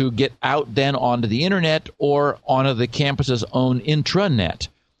to get out then onto the internet or onto the campus's own intranet.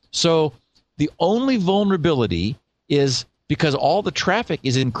 So the only vulnerability is because all the traffic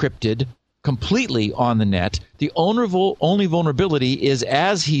is encrypted completely on the net. The only vulnerability is,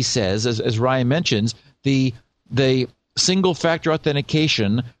 as he says, as Ryan mentions, the single-factor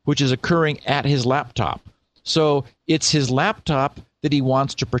authentication, which is occurring at his laptop. So it's his laptop that he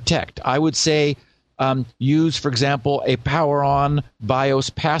wants to protect. I would say use, for example, a power-on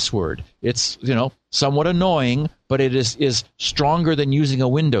BIOS password. It's somewhat annoying, but it is stronger than using a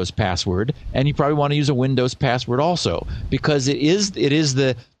Windows password, and you probably want to use a Windows password also, because it is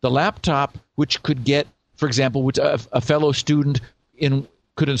the laptop which could get, for example, which a fellow student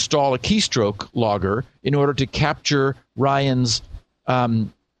could install a keystroke logger in order to capture Ryan's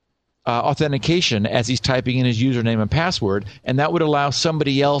authentication as he's typing in his username and password, and that would allow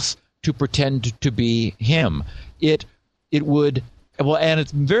somebody else to pretend to be him. It would, well, and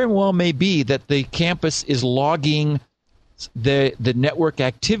it very well may be that the campus is logging the network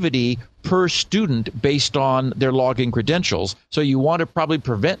activity per student based on their login credentials. So you want to probably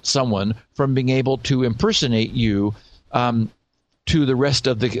prevent someone from being able to impersonate you to the rest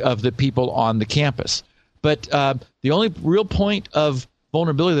of the people on the campus. But the only real point of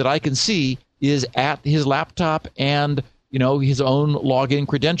vulnerability that I can see is at his laptop and his own login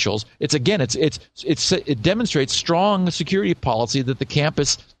credentials. It demonstrates strong security policy that the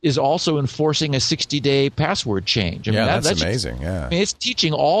campus is also enforcing a 60-day password change. That's amazing. Yeah, it's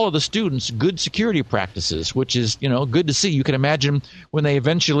teaching all of the students good security practices, which is good to see. You can imagine when they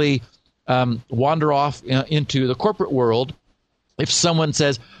eventually wander off into the corporate world, if someone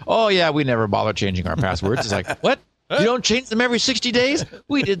says, "Oh yeah, we never bother changing our passwords," it's like, what? You don't change them every 60 days?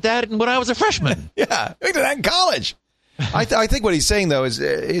 We did that when I was a freshman. Yeah, we did that in college. I think what he's saying, though, is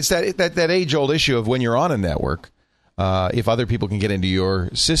it's that age-old issue of when you're on a network, if other people can get into your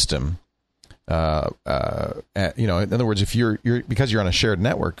system, in other words, if you're because you're on a shared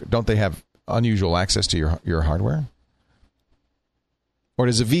network, don't they have unusual access to your hardware? Or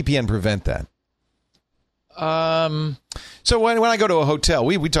does a VPN prevent that? So when I go to a hotel,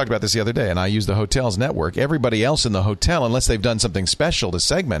 we talked about this the other day, and I use the hotel's network. Everybody else in the hotel, unless they've done something special to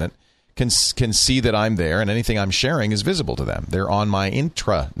segment it, can see that I'm there, and anything I'm sharing is visible to them. They're on my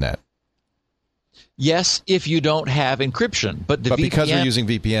intranet. Yes, if you don't have encryption, but because we're using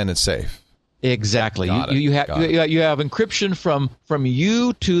VPN, it's safe. Exactly. You have encryption from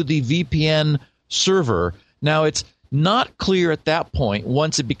you to the VPN server. Now it's not clear at that point.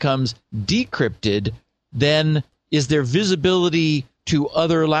 Once it becomes decrypted, then is there visibility to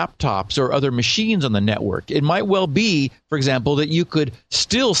other laptops or other machines on the network? It might well be, for example, that you could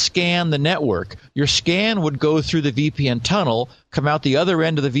still scan the network. Your scan would go through the VPN tunnel, come out the other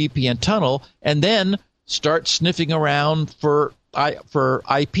end of the VPN tunnel, and then start sniffing around for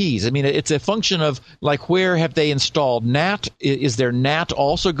IPs. I mean, it's a function of, like, where have they installed NAT? Is there NAT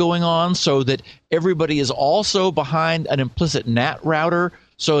also going on so that everybody is also behind an implicit NAT router?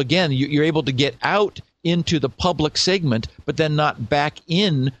 So again, you're able to get out into the public segment, but then not back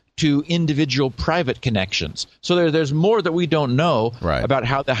in to individual private connections. So there's more that we don't know about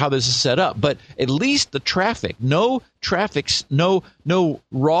how this is set up. But at least the traffic, no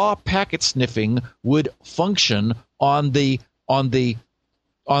raw packet sniffing would function on the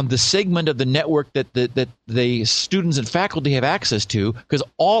segment of the network that the students and faculty have access to, because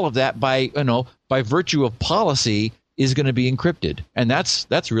all of that by virtue of policy is going to be encrypted, and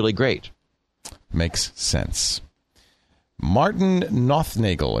that's really great. Makes sense. Martin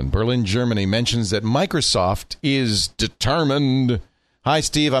Nothnagel in Berlin, Germany mentions that Microsoft is determined. Hi,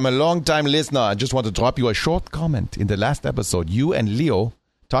 Steve. I'm a long-time listener. I just want to drop you a short comment. In the last episode, you and Leo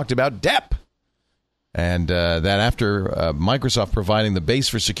talked about DEP. And that after Microsoft providing the base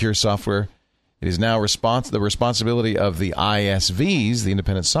for secure software, it is now the responsibility of the ISVs, the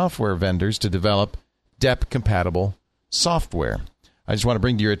independent software vendors, to develop DEP-compatible software. I just want to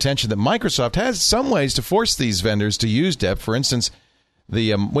bring to your attention that Microsoft has some ways to force these vendors to use DEP. For instance,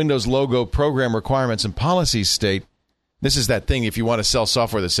 the Windows logo program requirements and policies state, this is that thing if you want to sell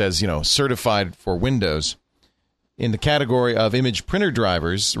software that says, certified for Windows, In the category of image printer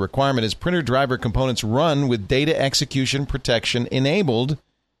drivers, the requirement is printer driver components run with data execution protection enabled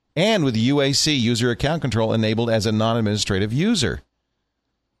and with UAC, user account control, enabled as a non-administrative user.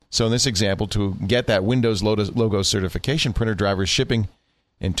 So in this example, to get that Windows logo certification, printer drivers shipping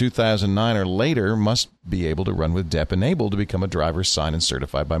in 2009 or later must be able to run with DEP enabled to become a driver signed and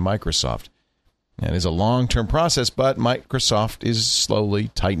certified by Microsoft. It is a long-term process, but Microsoft is slowly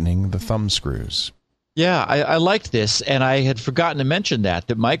tightening the thumb screws. Yeah, I liked this, and I had forgotten to mention that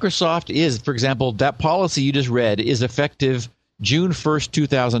Microsoft is, for example, that policy you just read is effective June 1st,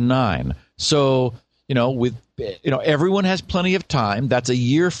 2009. So, everyone has plenty of time. That's a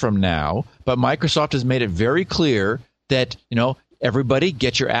year from now. But Microsoft has made it very clear that, everybody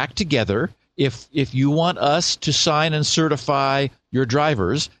get your act together. If you want us to sign and certify your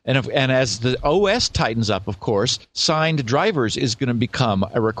drivers, and as the OS tightens up, of course, signed drivers is going to become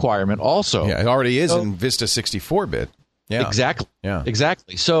a requirement also. Yeah, it already is in Vista 64-bit. Yeah, exactly. Yeah,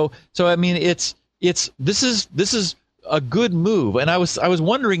 exactly. So I mean, this is a good move, and I was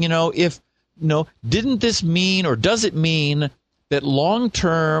wondering, if didn't this mean, or does it mean that long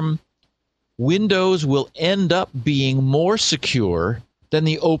term Windows will end up being more secure than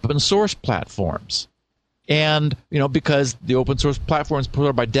the open source platforms? And, because the open source platforms,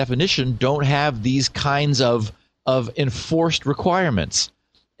 by definition, don't have these kinds of enforced requirements.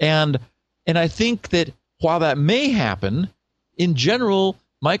 And I think that while that may happen, in general,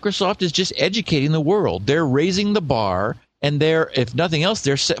 Microsoft is just educating the world. They're raising the bar, and if nothing else,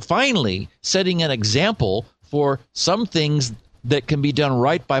 they're finally setting an example for some things that can be done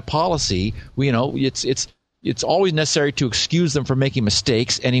right by policy. It's always necessary to excuse them for making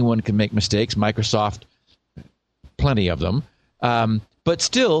mistakes. Anyone can make mistakes. Microsoft, plenty of them. But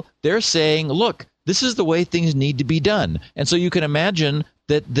still, they're saying, look, this is the way things need to be done. And so you can imagine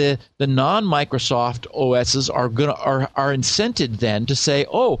that the non-Microsoft OSs are incented then to say,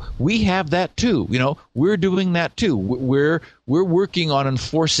 oh, we have that too. We're doing that too. We're working on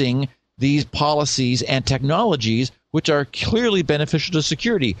enforcing these policies and technologies which are clearly beneficial to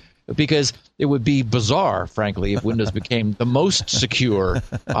security. Because it would be bizarre, frankly, if Windows became the most secure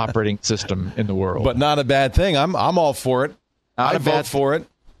operating system in the world. But not a bad thing. I'm all for it. I vote for it.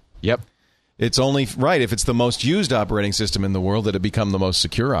 Yep. It's only right if it's the most used operating system in the world that it become the most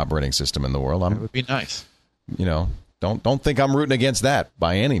secure operating system in the world. It would be nice. Don't think I'm rooting against that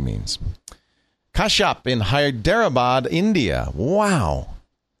by any means. Kashyap in Hyderabad, India. Wow.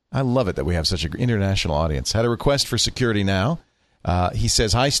 I love it that we have such an international audience. Had a request for Security Now. He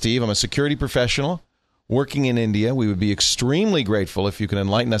says, hi, Steve. I'm a security professional working in India. We would be extremely grateful if you can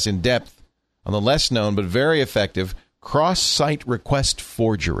enlighten us in depth on the less known but very effective cross-site request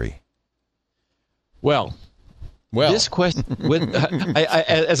forgery. Well, this question,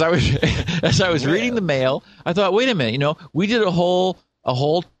 as I was reading the mail, I thought, wait a minute, we did a whole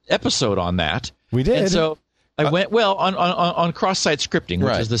episode on that. We did. And so I went on cross-site scripting,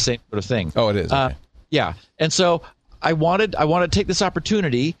 which is the same sort of thing. Oh, it is. Okay. Yeah, and so I wanted to take this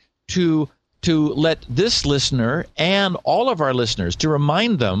opportunity to let this listener and all of our listeners, to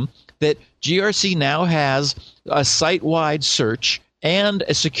remind them that GRC now has a site-wide search and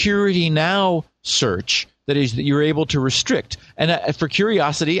a Security Now search that you're able to restrict. And for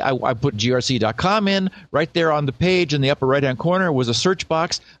curiosity, I put grc.com in. Right there on the page in the upper right-hand corner was a search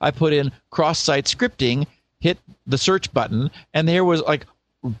box. I put in cross-site scripting, hit the search button, and there was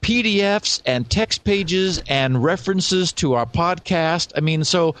PDFs and text pages and references to our podcast. I mean,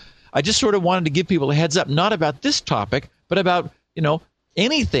 so I just sort of wanted to give people a heads up, not about this topic, but about,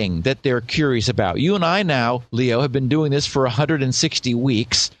 anything that they're curious about. You and I now, Leo, have been doing this for 160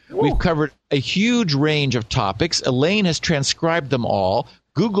 weeks. Whoa. We've covered a huge range of topics. Elaine has transcribed them all.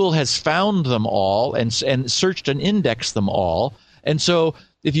 Google has found them all and searched and indexed them all. And so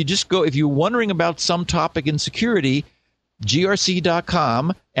if you're wondering about some topic in security,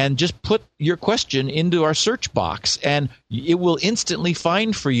 grc.com, and just put your question into our search box, and it will instantly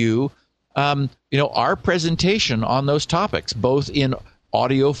find for you, our presentation on those topics, both in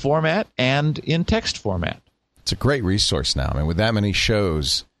audio format and in text format. It's a great resource now. I mean, with that many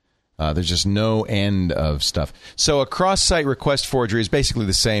shows, there's just no end of stuff. So a cross-site request forgery is basically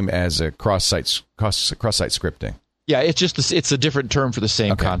the same as a cross-site scripting. Yeah, it's a different term for the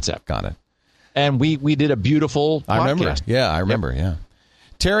same concept. Got it. And we did a beautiful podcast. I remember. Yeah.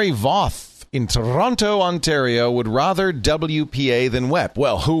 Terry Voth in Toronto, Ontario would rather WPA than WEP.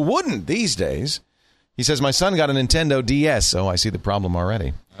 Well, who wouldn't these days? He says, my son got a Nintendo DS. Oh, I see the problem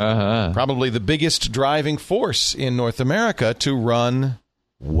already. Uh-huh. Probably the biggest driving force in North America to run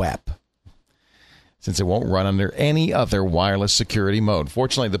WEP, since it won't run under any other wireless security mode.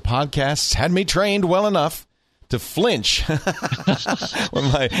 Fortunately, the podcasts had me trained well enough to flinch when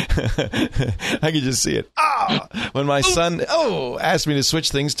my I could just see it. When my son asked me to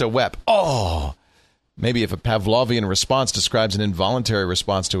switch things to WEP. Maybe if a Pavlovian response describes an involuntary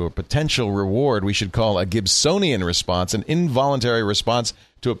response to a potential reward, we should call a Gibsonian response an involuntary response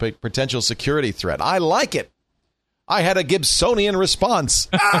to a potential security threat. I like it. I had a Gibsonian response.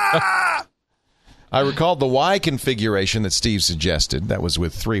 I recalled the Y configuration that Steve suggested. That was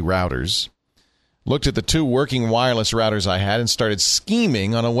with 3 routers. Looked at the 2 working wireless routers I had and started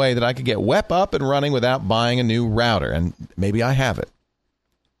scheming on a way that I could get WEP up and running without buying a new router. And maybe I have it.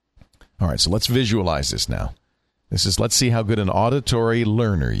 All right, so let's visualize this now. Let's see how good an auditory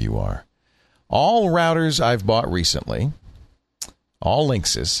learner you are. All routers I've bought recently, all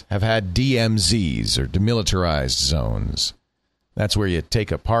Linksys, have had DMZs, or demilitarized zones. That's where you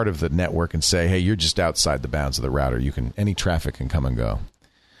take a part of the network and say, hey, you're just outside the bounds of the router. Any traffic can come and go.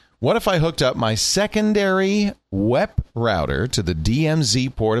 What if I hooked up my secondary WEP router to the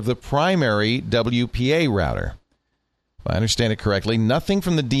DMZ port of the primary WPA router? If I understand it correctly, nothing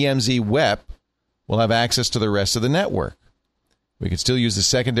from the DMZ WEP will have access to the rest of the network. We can still use the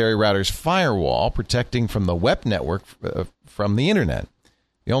secondary router's firewall, protecting from the WEP network from the internet.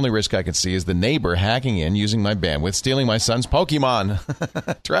 The only risk I can see is the neighbor hacking in, using my bandwidth, stealing my son's Pokemon.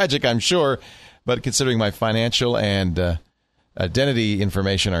 Tragic, I'm sure, but considering my financial and identity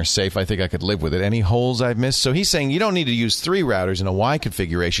information are safe, I think I could live with it. Any holes I've missed? So he's saying you don't need to use 3 routers in a Y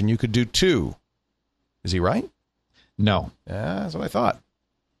configuration. You could do 2. Is he right? No. That's what I thought.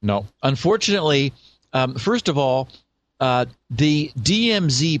 No. Unfortunately, first of all, the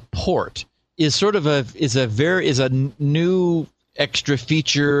DMZ port is sort of a new extra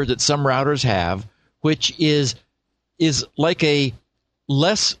feature that some routers have, which is like a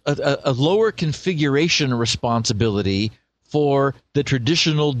lower configuration responsibility for the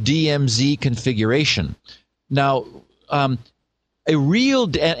traditional DMZ configuration. Now, and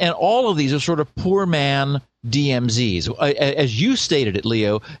all of these are sort of poor man DMZs. As you stated it,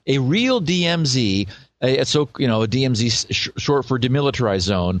 Leo, a real DMZ, a DMZ short for demilitarized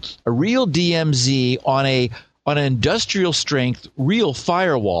zone, a real DMZ on an industrial strength real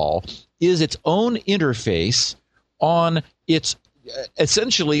firewall is its own interface on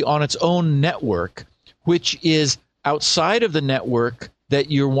essentially on its own network, which is outside of the network that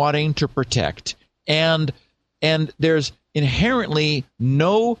you're wanting to protect, and there's inherently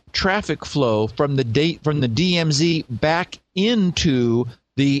no traffic flow from the DMZ back into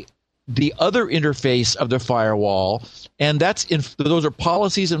the other interface of the firewall, and those are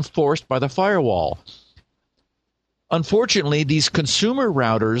policies enforced by the firewall. Unfortunately, these consumer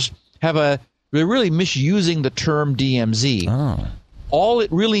routers they're really misusing the term DMZ. All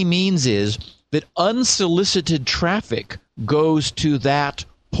it really means is that unsolicited traffic goes to that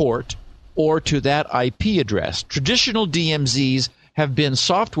port or to that IP address. Traditional DMZs have been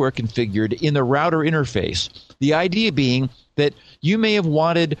software configured in the router interface. The idea being that you may have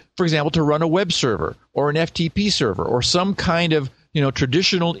wanted, for example, to run a web server or an FTP server or some kind of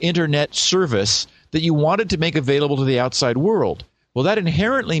traditional internet service that you wanted to make available to the outside world. Well, that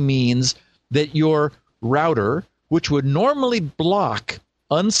inherently means that your router, which would normally block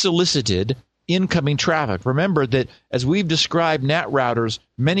unsolicited incoming traffic. Remember that as we've described NAT routers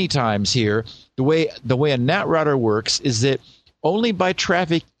many times here, the way a NAT router works is that only by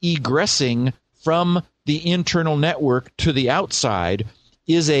traffic egressing from the internal network to the outside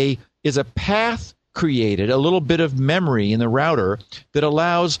is a path created, a little bit of memory in the router that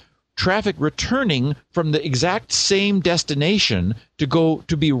allows traffic returning from the exact same destination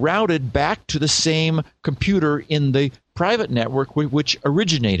to be routed back to the same computer in the private network which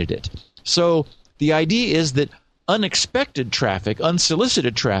originated it. So the idea is that unexpected traffic,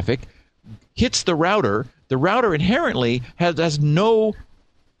 unsolicited traffic, hits the router. The router inherently has no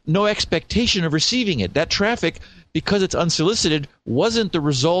expectation of receiving it. That traffic, because it's unsolicited, wasn't the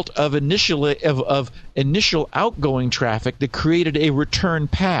result of initial outgoing traffic that created a return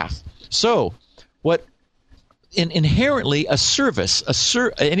path. So, what inherently a service,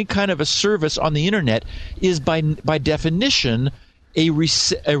 any kind of a service on the internet is by definition a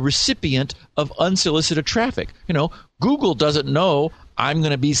recipient of unsolicited traffic. Google doesn't know I'm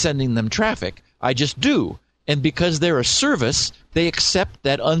going to be sending them traffic. I just do. And because they're a service, they accept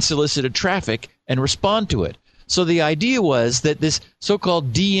that unsolicited traffic and respond to it. So the idea was that this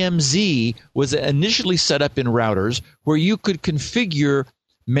so-called DMZ was initially set up in routers where you could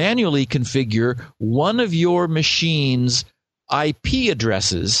manually configure one of your machine's IP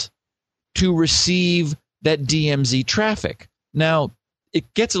addresses to receive that DMZ traffic. Now,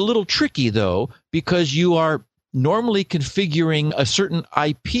 it gets a little tricky, though, because you are normally configuring a certain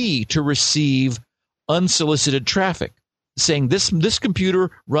IP to receive unsolicited traffic, saying this computer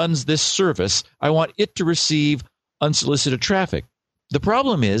runs this service. I want it to receive unsolicited traffic. The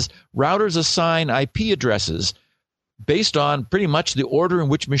problem is routers assign IP addresses based on pretty much the order in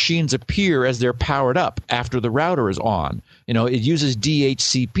which machines appear as they're powered up after the router is on. It uses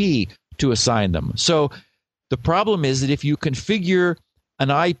DHCP to assign them. So the problem is that if you configure an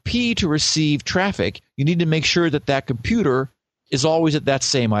IP to receive traffic, you need to make sure that that computer is always at that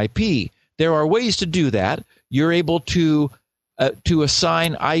same IP. There are ways to do that. You're able to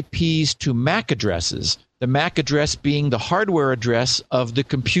assign IPs to MAC addresses, the MAC address being the hardware address of the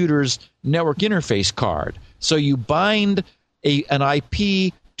computer's network interface card. So you bind an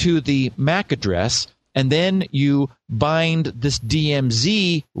IP to the MAC address, and then you bind this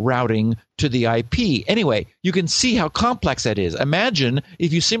DMZ routing to the IP. Anyway, you can see how complex that is. Imagine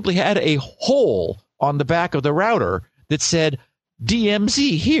if you simply had a hole on the back of the router that said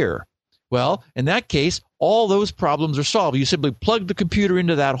DMZ here. Well, in that case, all those problems are solved. You simply plug the computer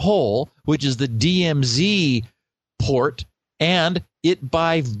into that hole, which is the DMZ port, and it,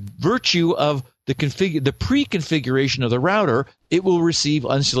 by virtue of the pre-configuration of the router, it will receive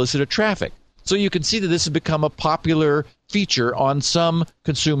unsolicited traffic. So you can see that this has become a popular feature on some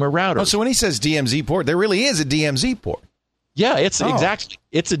consumer routers. Oh, so when he says DMZ port, there really is a DMZ port. Yeah, it's a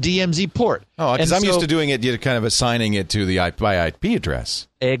DMZ port. Oh, because I'm used to doing it, kind of assigning it to the by IP address.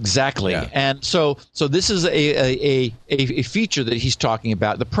 Exactly. Yeah. And so this is a feature that he's talking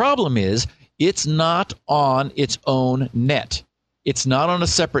about. The problem is it's not on its own net. It's not on a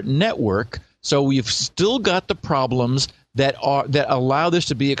separate network. So we've still got the problems that allow this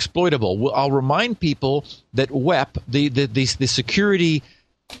to be exploitable. I'll remind people that WEP, the security,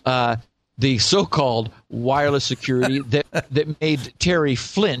 the so-called wireless security that made Terry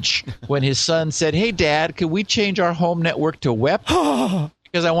flinch when his son said, "Hey, Dad, can we change our home network to WEP?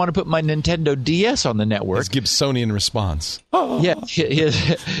 Because I want to put my Nintendo DS on the network." His Gibsonian response. Yeah,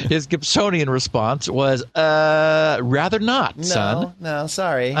 his Gibsonian response was, rather not, son. No,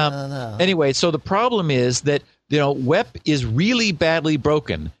 sorry. No. Anyway, so the problem is that WEP is really badly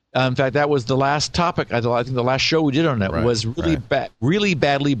broken. In fact, that was the last topic. I think the last show we did on it was really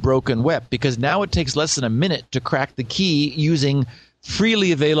badly broken WEP, because now it takes less than a minute to crack the key using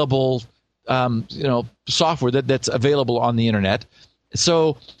freely available software that's available on the internet.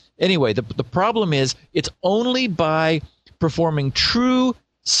 So anyway, the problem is it's only by performing true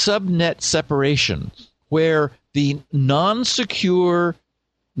subnet separation, where the non-secure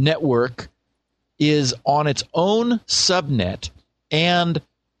network is on its own subnet, and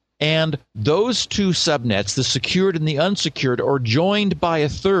those two subnets, the secured and the unsecured, are joined by a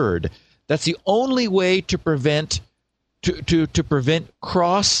third. That's the only way to prevent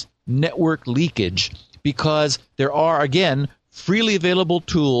cross network leakage, because there are, again, freely available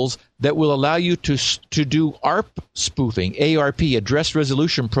tools that will allow you to do ARP spoofing, ARP, address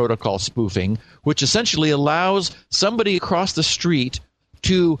resolution protocol spoofing, which essentially allows somebody across the street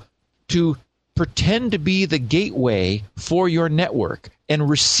to pretend to be the gateway for your network and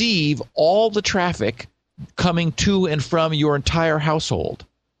receive all the traffic coming to and from your entire household.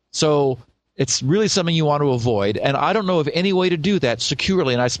 So it's really something you want to avoid. And I don't know of any way to do that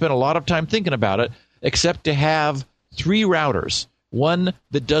securely, and I spent a lot of time thinking about it, except to have 3 routers, one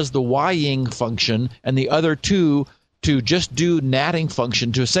that does the Y-ing function and the other 2 to just do natting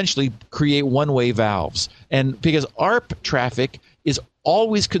function to essentially create one-way valves. And because ARP traffic is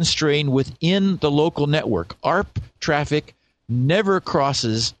always constrained within the local network. ARP traffic never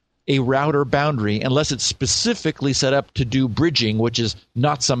crosses a router boundary unless it's specifically set up to do bridging, which is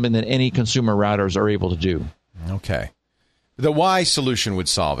not something that any consumer routers are able to do. Okay. The Y solution would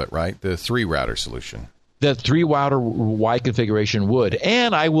solve it, right? The 3-router solution. The 3-router Y configuration would.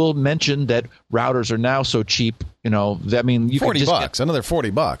 And I will mention that routers are now so cheap, you $40 can just another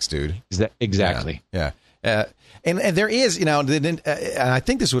 $40, dude. Exactly. Yeah. And there is, and I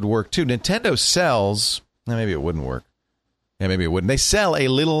think this would work too. Nintendo sells, maybe it wouldn't work. Yeah, maybe it wouldn't. They sell a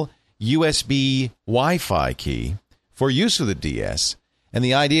little USB Wi-Fi key for use with the DS. And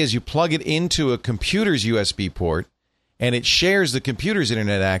the idea is you plug it into a computer's USB port, and it shares the computer's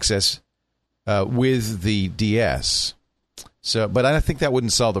internet access with the DS. So, but I think that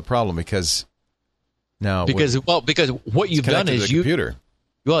wouldn't solve the problem because what you've done is computer.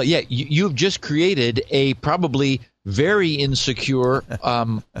 Well, yeah, you've just created a probably very insecure,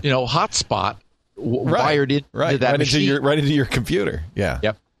 hotspot wired into that machine. Right into your computer. Yeah.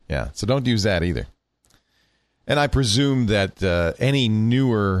 Yep. Yeah. So don't use that either. And I presume that any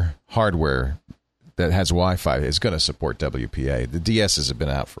newer hardware that has Wi-Fi is going to support WPA. The DSs have been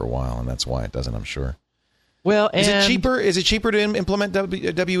out for a while, and that's why it doesn't, I'm sure. Well, is it cheaper to implement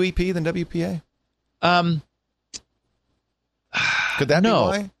WEP than WPA? Could that be No.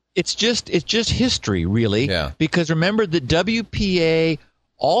 why? It's just history, really. Yeah. Because remember, the WPA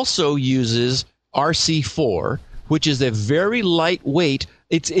also uses RC4, which is a very lightweight.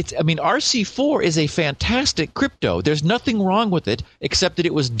 RC4 is a fantastic crypto. There's nothing wrong with it except that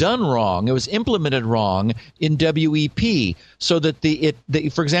it was done wrong. It was implemented wrong in WEP, so that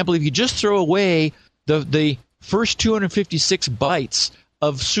for example, if you just throw away the first 256 bytes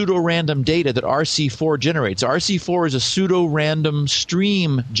of pseudo-random data that RC4 generates. RC4 is a pseudo-random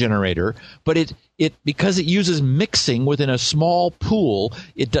stream generator, but it because it uses mixing within a small pool,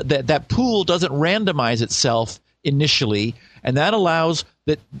 that pool doesn't randomize itself initially, and that allows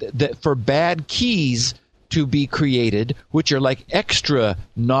that for bad keys to be created, which are like extra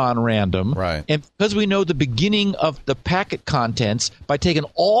non-random. Right. And because we know the beginning of the packet contents, by taking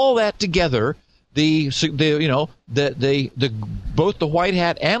all that together, both the white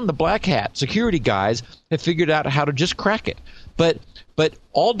hat and the black hat security guys have figured out how to just crack it. But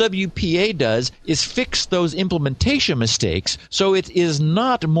all WPA does is fix those implementation mistakes, so it is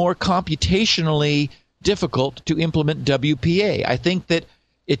not more computationally difficult to implement WPA. I think that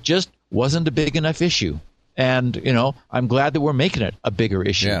it just wasn't a big enough issue. And, I'm glad that we're making it a bigger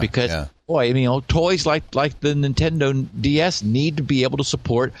issue because, toys like the Nintendo DS need to be able to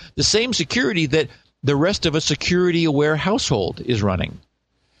support the same security that the rest of a security-aware household is running.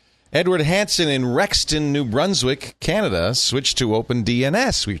 Edward Hansen in Rexton, New Brunswick, Canada, switched to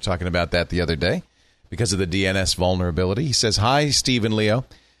OpenDNS. We were talking about that the other day because of the DNS vulnerability. He says, "Hi, Steve and Leo.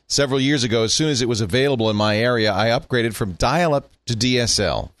 Several years ago, as soon as it was available in my area, I upgraded from dial-up to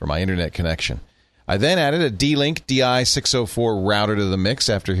DSL for my internet connection. I then added a D-Link DI-604 router to the mix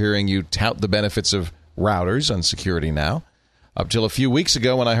after hearing you tout the benefits of routers on Security Now. Up till a few weeks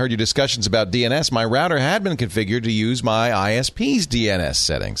ago when I heard your discussions about DNS, my router had been configured to use my ISP's DNS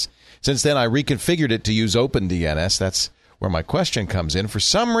settings. Since then, I reconfigured it to use OpenDNS. That's where my question comes in. For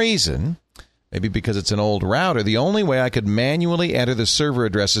some reason, maybe because it's an old router, the only way I could manually enter the server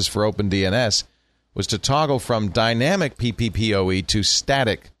addresses for OpenDNS was to toggle from dynamic PPPoE to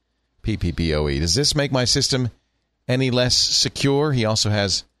static PPPoE. Does this make my system any less secure?" He also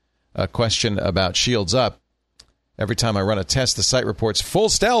has a question about Shields Up. "Every time I run a test, the site reports full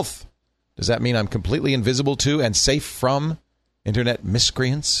stealth. Does that mean I'm completely invisible to and safe from internet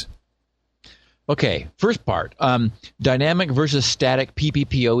miscreants?" Okay, first part, dynamic versus static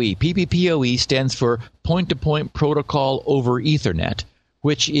PPPoE. PPPoE stands for Point-to-Point Protocol over Ethernet,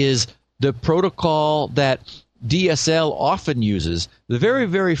 which is the protocol that DSL often uses. The very,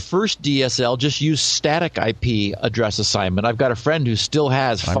 very first DSL just used static IP address assignment. I've got a friend who still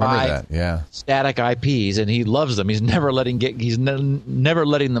has 5 static IPs, and he loves them. He's never letting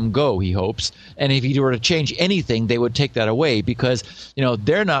them go, he hopes. And if he were to change anything, they would take that away because,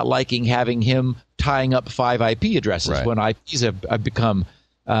 they're not liking having him tying up 5 IP addresses when IPs have become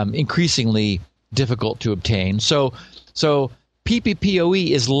increasingly difficult to obtain. So PPPoE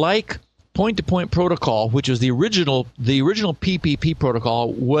is like point-to-point protocol, which was the original PPP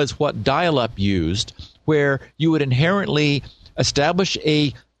protocol, was what dial-up used, where you would inherently establish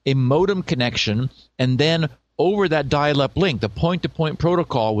a modem connection, and then over that dial-up link, the point-to-point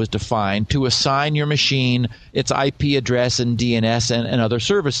protocol was defined to assign your machine its IP address and DNS and other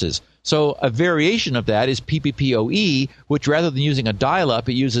services. So a variation of that is PPPoE, which rather than using a dial-up,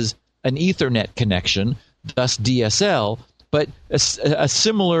 it uses an Ethernet connection, thus DSL, but a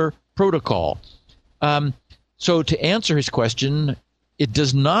similar protocol. So to answer his question, it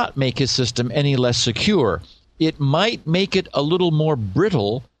does not make his system any less secure. It might make it a little more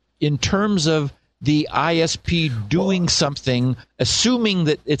brittle in terms of the ISP doing something, assuming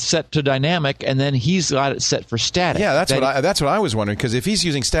that it's set to dynamic, and then he's got it set for static. Yeah, that's what I was wondering, because if he's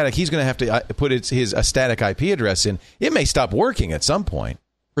using static, he's going to have to put a static IP address in. It may stop working at some point.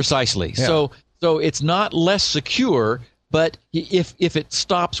 Precisely. Yeah. So it's not less secure. But if it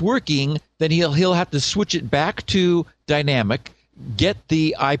stops working, then he'll have to switch it back to dynamic, get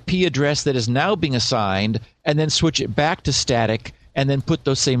the IP address that is now being assigned, and then switch it back to static, and then put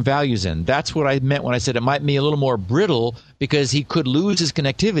those same values in. That's what I meant when I said it might be a little more brittle because he could lose his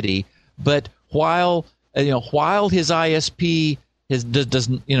connectivity. But while his ISP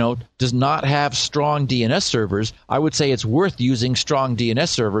does not have strong DNS servers, I would say it's worth using strong DNS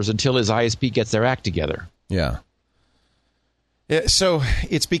servers until his ISP gets their act together. Yeah. So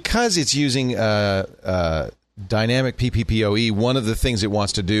it's because it's using dynamic PPPoE. One of the things it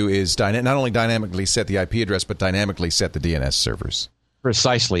wants to do is not only dynamically set the IP address, but dynamically set the DNS servers.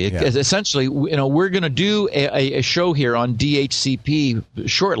 Precisely. Essentially, we're going to do a show here on DHCP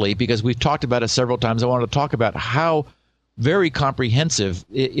shortly because we've talked about it several times. I wanted to talk about how very comprehensive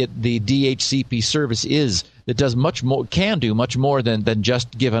the DHCP service is. That does much more, can do much more than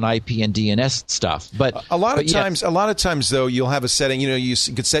just give an IP and DNS stuff. But a lot of times though, you'll have a setting. You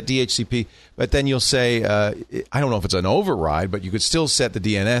could set DHCP, but then you'll say, I don't know if it's an override, but you could still set the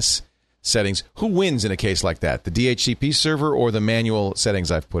DNS settings. Who wins in a case like that? The DHCP server or the manual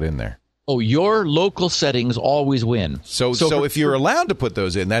settings I've put in there? Oh, your local settings always win. So if you're allowed to put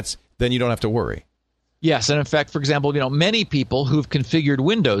those in, then you don't have to worry. Yes, and in fact, for example, many people who've configured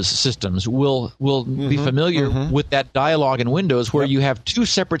Windows systems will be familiar with that dialog in Windows where you have two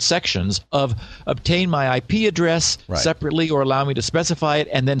separate sections of obtain my IP address separately or allow me to specify it,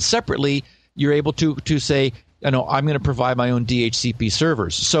 and then separately you're able to say, I'm going to provide my own DHCP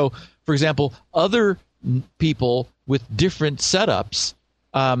servers. So, for example, other people with different setups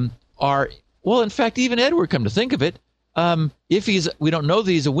in fact, even Edward, come to think of it, we don't know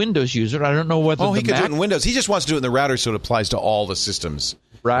that he's a Windows user. I don't know whether he could do it in Windows. He just wants to do it in the router, so it applies to all the systems.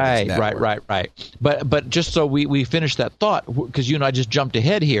 Right. But just so we finish that thought, because you and I just jumped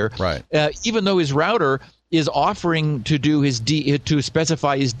ahead here. Right. Even though his router is offering to do to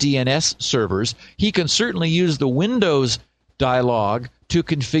specify his DNS servers, he can certainly use the Windows dialog to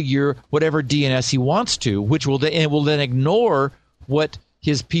configure whatever DNS he wants to, which will then ignore what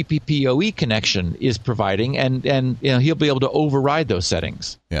his PPPoE connection is providing, and he'll be able to override those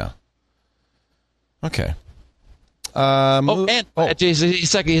settings. Yeah. Okay. His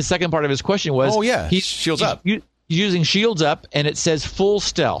second part of his question was, Shields Up. He's using Shields Up, and it says full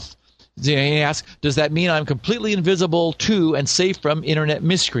stealth. He asks, does that mean I'm completely invisible to and safe from internet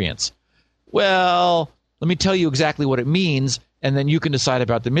miscreants? Well, let me tell you exactly what it means, and then you can decide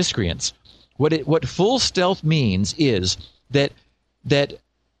about the miscreants. What full stealth means is that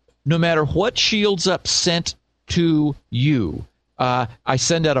no matter what Shields Up sent to you, I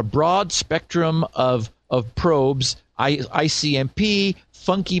send out a broad spectrum of probes, ICMP,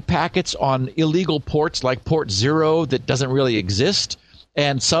 funky packets on illegal ports like port 0 that doesn't really exist,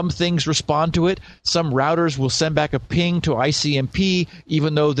 and some things respond to it. Some routers will send back a ping to ICMP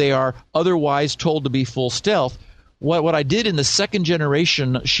even though they are otherwise told to be full stealth. What I did in the second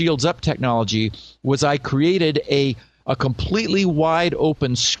generation Shields Up technology was I created a completely wide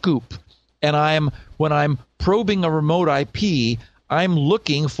open scoop, and when I'm probing a remote IP, I'm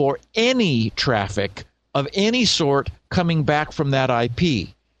looking for any traffic of any sort coming back from that IP.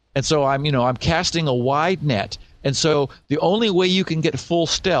 And so I'm casting a wide net. And so the only way you can get full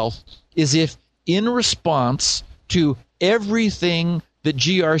stealth is if, in response to everything that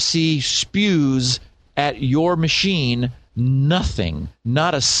GRC spews at your machine, nothing,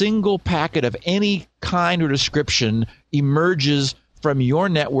 not a single packet of any kind or description emerges from your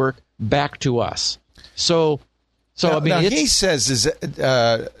network back to us. So he says,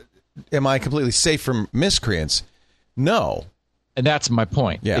 am I completely safe from miscreants? No. And that's my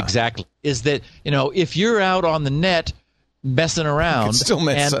point. Yeah. Exactly. Is that, if you're out on the net messing around, you can still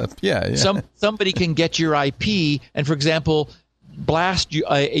mess up. Yeah. Somebody can get your IP and, for example, blast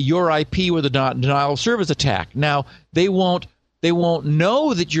your IP with a denial of service attack. Now, they won't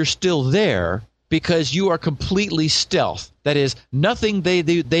know that you're still there because you are completely stealth. That is, nothing they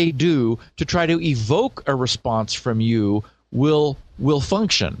do to try to evoke a response from you will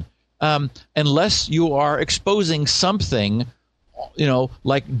function unless you are exposing something,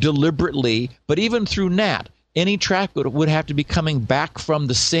 like deliberately. But even through NAT, any traffic would have to be coming back from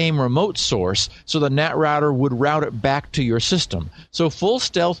the same remote source, so the NAT router would route it back to your system. So full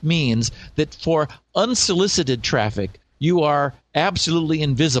stealth means that for unsolicited traffic, you are absolutely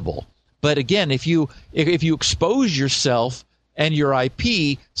invisible. But again, if you expose yourself and your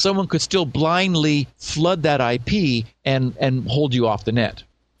IP, someone could still blindly flood that IP and hold you off the net.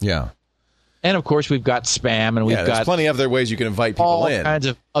 Yeah. And of course, we've got spam, and there's got plenty of other ways you can invite people in. All kinds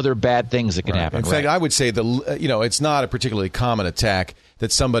of other bad things that can happen. In fact, I would say it's not a particularly common attack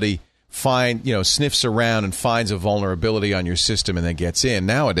that somebody sniffs around and finds a vulnerability on your system and then gets in.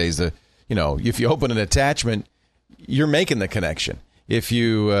 Nowadays, if you open an attachment, you're making the connection. If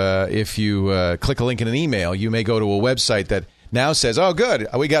you click a link in an email, you may go to a website that now says, oh, good,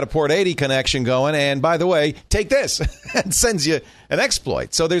 we got a port 80 connection going, and by the way, take this, and sends you an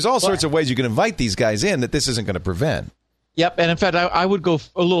exploit. So there's all sorts of ways you can invite these guys in that this isn't going to prevent. Yep, and in fact, I would go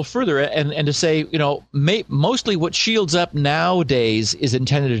a little further and to say, mostly what Shields Up nowadays is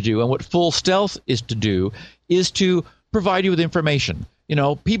intended to do, and what full stealth is to do, is to provide you with information.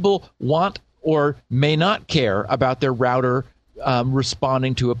 People want or may not care about their router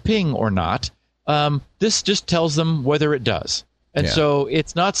responding to a ping or not. This just tells them whether it does. And so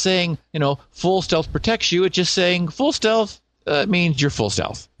it's not saying, full stealth protects you. It's just saying full stealth means you're full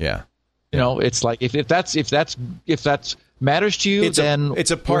stealth. Yeah. It's like if that's matters to you, then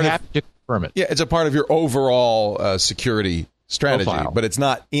it's a part we're happy to confirm it. Yeah, it's a part of your overall security strategy, Profile. but it's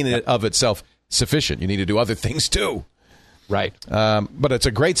not in and of itself sufficient. You need to do other things too. Right. But it's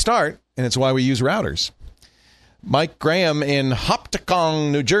a great start, and it's why we use routers. Mike Graham in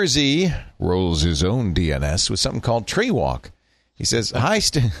Hopticong, New Jersey, rolls his own DNS with something called TreeWalk. He says, Hi,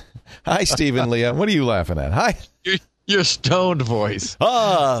 Steve and Leah. What are you laughing at? Hi. Your stoned voice.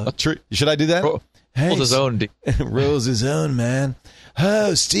 Should I do that? Rolls his own. Rolls his own, man.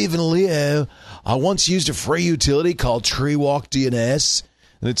 Oh, Steve and Leo. I once used a free utility called TreeWalk DNS.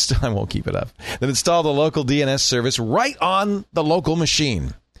 I won't keep it up. Then install the local DNS service right on the local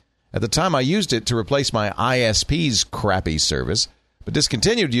machine. At the time, I used it to replace my ISP's crappy service, but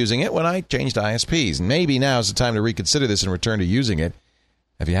discontinued using it when I changed ISPs. Maybe now is the time to reconsider this and return to using it.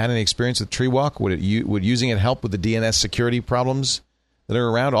 Have you had any experience with TreeWalk? Would using it help with the DNS security problems that are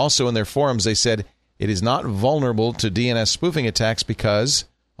around? Also, in their forums, they said it is not vulnerable to DNS spoofing attacks because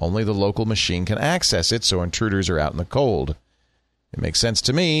only the local machine can access it, so intruders are out in the cold. It makes sense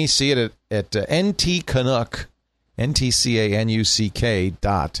to me. See it at ntcanuck,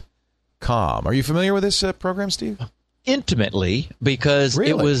 ntcanuck.com. Are you familiar with this program, Steve? Intimately, because Really?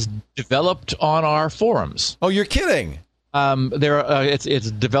 it was developed on our forums. Oh, you're kidding.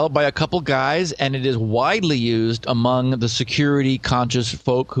 It's developed by a couple guys, and it is widely used among the security-conscious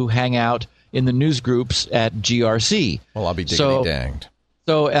folk who hang out in the news groups at GRC. Well, I'll be diggity danged.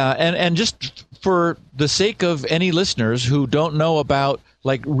 So, and just for the sake of any listeners who don't know about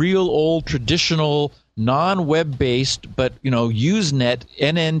like real old traditional non-web-based, but Usenet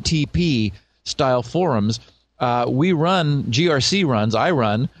NNTP style forums, I run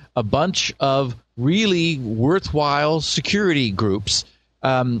a bunch of really worthwhile security groups.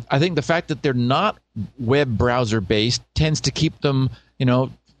 I think the fact that they're not web browser based tends to keep them,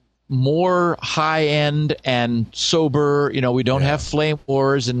 more high end and sober. We don't have flame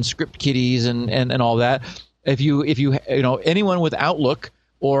wars and script kiddies and all that. If you anyone with Outlook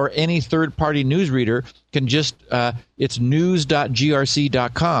or any third party newsreader can just it's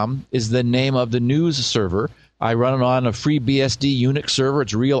news.grc.com is the name of the news server. I run it on a FreeBSD Unix server.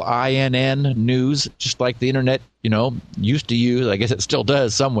 It's real INN news, just like the internet, used to use. I guess it still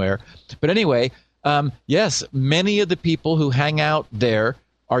does somewhere. But anyway, yes, many of the people who hang out there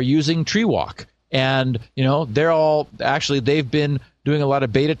are using TreeWalk. And, they've been doing a lot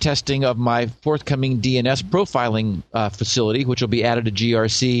of beta testing of my forthcoming DNS profiling facility, which will be added to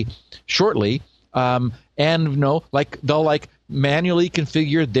GRC shortly. They'll manually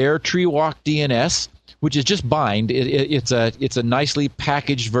configure their TreeWalk DNS, which is just Bind. It's a nicely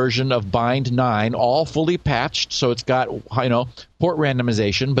packaged version of Bind 9, all fully patched, so it's got port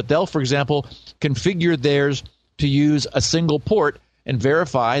randomization. But they'll, for example, configure theirs to use a single port and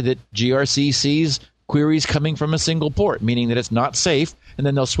verify that GRC sees queries coming from a single port, meaning that it's not safe. And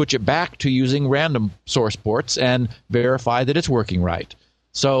then they'll switch it back to using random source ports and verify that it's working right.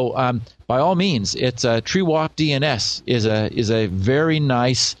 So by all means, it's a TreeWalk DNS is a very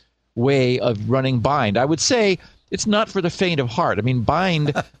nice way of running Bind. I would say it's not for the faint of heart. I mean,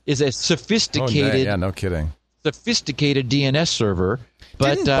 Bind is a sophisticated, no kidding, sophisticated DNS server.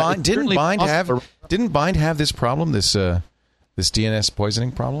 But didn't Bind have this problem? This DNS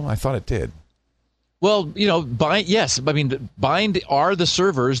poisoning problem? I thought it did. Well, Bind, yes. I mean, Bind are the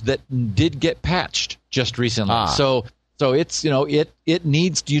servers that did get patched just recently. So it's you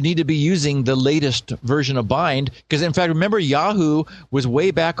need to be using the latest version of Bind, because in fact, remember, Yahoo was way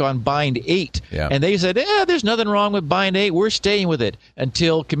back on Bind 8, and they said, there's nothing wrong with Bind 8, we're staying with it,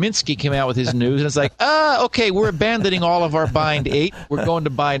 until Kaminsky came out with his news, and it's like, okay, we're abandoning all of our Bind 8, we're going to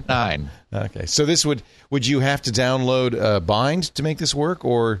Bind 9. Okay, so this would you have to download Bind to make this work,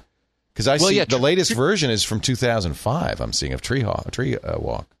 or because the latest version is from 2005. I'm seeing of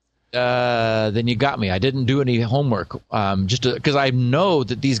TreeWalk. Then you got me. I didn't do any homework, just because I know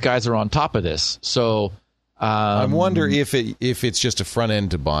that these guys are on top of this. So I wonder if it's just a front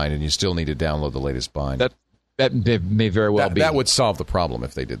end to Bind, and you still need to download the latest Bind. That may very well be. That would solve the problem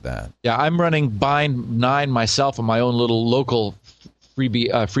if they did that. Yeah, I'm running Bind 9 myself on my own little local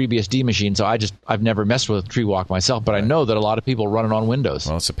FreeBSD machine, so I've never messed with TreeWalk myself, but I know that a lot of people run it on Windows.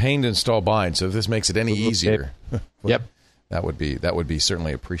 Well, it's a pain to install Bind, so if this makes it any easier, yep. That would be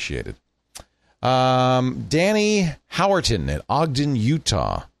certainly appreciated. Danny Howerton at Ogden,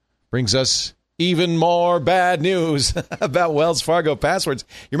 Utah, brings us even more bad news about Wells Fargo passwords.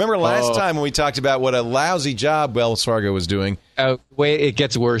 You remember last time when we talked about what a lousy job Wells Fargo was doing? Wait, it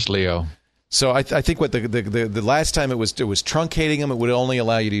gets worse, Leo. So I think what the last time it was truncating them. It would only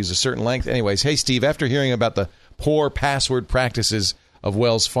allow you to use a certain length. Anyways, hey Steve, after hearing about the poor password practices of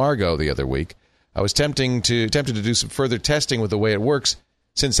Wells Fargo the other week, I was tempted to do some further testing with the way it works,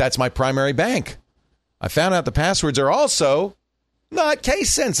 since that's my primary bank. I found out the passwords are also not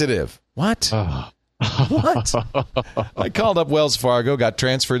case sensitive. What? What? I called up Wells Fargo, got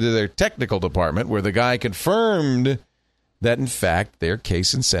transferred to their technical department, where the guy confirmed that, in fact, they're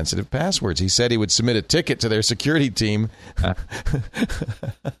case-insensitive passwords. He said he would submit a ticket to their security team.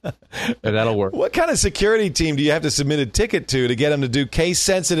 That'll work. What kind of security team do you have to submit a ticket to get them to do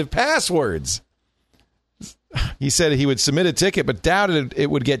case-sensitive passwords? He said he would submit a ticket, but doubted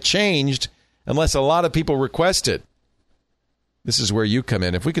it would get changed unless a lot of people request it. This is where you come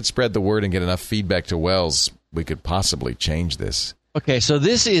in. If we could spread the word and get enough feedback to Wells, we could possibly change this. Okay, so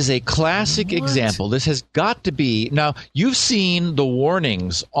this is a classic example. This has got to be. Now, you've seen the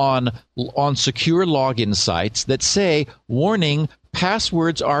warnings on secure login sites that say, warning,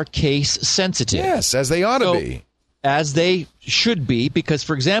 passwords are case sensitive. Yes, as they ought to be. As they should be, because,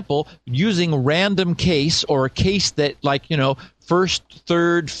 for example, using random case or a case that, like, first,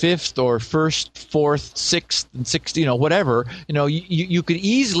 third, fifth, or first, fourth, sixth, and sixth, whatever, you could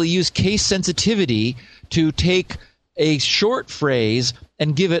easily use case sensitivity to take a short phrase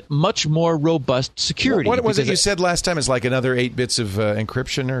and give it much more robust security. What was it you said last time? Is like another 8 bits of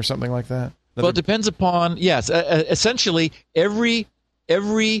encryption or something like that? Well, it depends upon, yes. Essentially, every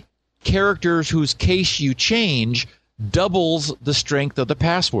characters whose case you change doubles the strength of the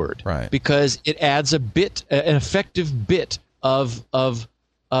password, right? Because it adds an effective bit of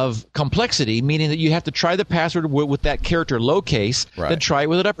complexity, meaning that you have to try the password with that character lowercase, then try it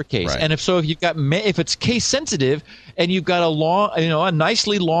with it uppercase. Right. And if it's case sensitive and you've got a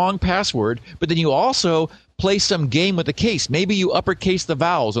nicely long password, but then you also play some game with the case. Maybe you uppercase the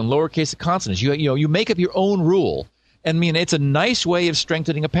vowels and lowercase the consonants. You make up your own rule. And it's a nice way of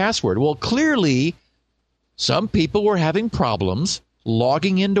strengthening a password. Well, clearly, some people were having problems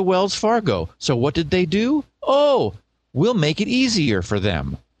logging into Wells Fargo. So what did they do? Oh, we'll make it easier for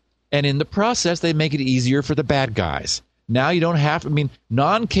them. And in the process, they make it easier for the bad guys. Now you don't have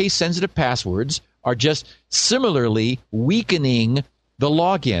non-case sensitive passwords are just similarly weakening the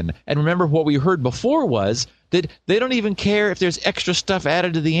login. And remember, what we heard before was that they don't even care if there's extra stuff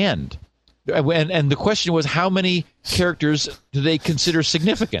added to the end. And the question was, how many characters do they consider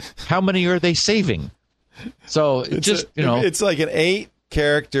significant? How many are they saving? So it's like an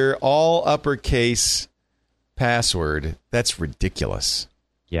 8-character, all uppercase password. That's ridiculous.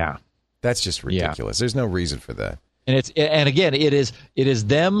 Yeah, that's just ridiculous. Yeah. There's no reason for that. And again, it is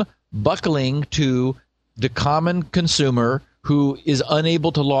them buckling to the common consumer who is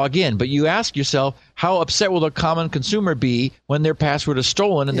unable to log in. But you ask yourself, how upset will a common consumer be when their password is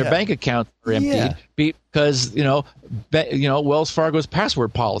stolen and their bank accounts are emptied because Wells Fargo's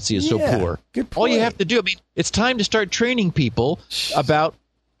password policy is so poor? Good point. All you have to do, it's time to start training people about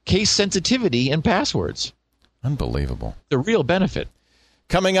case sensitivity and passwords. Unbelievable. The real benefit.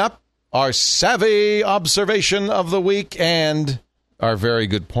 Coming up, our savvy observation of the week and our very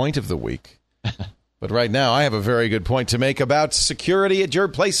good point of the week. But right now, I have a very good point to make about security at your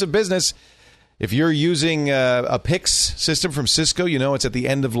place of business. If you're using a PIX system from Cisco, it's at the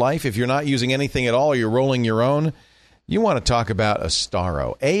end of life. If you're not using anything at all or you're rolling your own, you want to talk about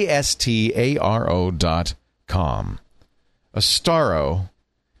Astaro, ASTARO.com. Astaro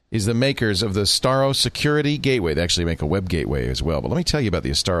is the makers of the Astaro Security Gateway. They actually make a web gateway as well. But let me tell you about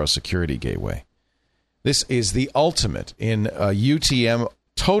the Astaro Security Gateway. This is the ultimate in UTM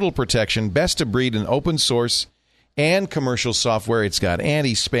total protection, best of breed in open source and commercial software. It's got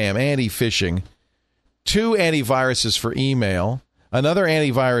anti-spam, anti-phishing, 2 antiviruses for email, another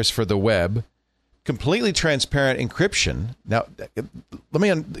antivirus for the web, completely transparent encryption. Now,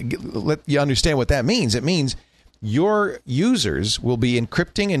 let you understand what that means. It means your users will be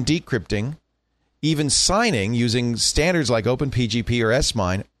encrypting and decrypting, even signing using standards like OpenPGP or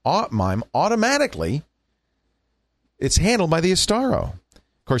SMIME automatically. It's handled by the Astaro.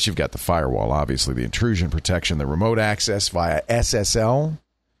 Of course, you've got the firewall, obviously, the intrusion protection, the remote access via SSL,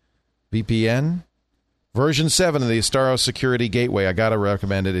 VPN. Version 7 of the Astaro Security Gateway, I got to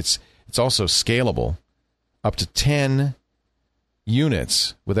recommend it. It's also scalable, up to 10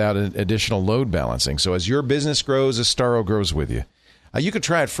 units without an additional load balancing. So as your business grows, Astaro grows with you. You can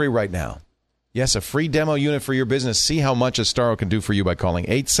try it free right now. Yes, a free demo unit for your business. See how much Astaro can do for you by calling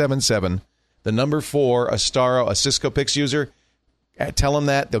 877, the number 4, Astaro, a Cisco PIX user. Tell them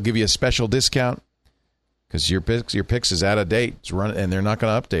that. They'll give you a special discount because your PIX is out of date. It's run, and they're not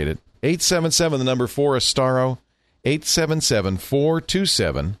going to update it. 877, the number 4, Astaro,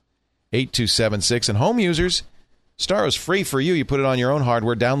 877-427-8276. And home users, Astaro is free for you. You put it on your own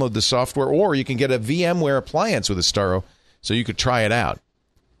hardware, download the software, or you can get a VMware appliance with Astaro so you could try it out.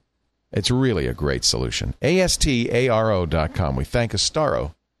 It's really a great solution. ASTARO.com. We thank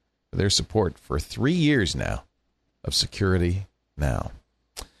Astaro for their support for 3 years now of Security Now.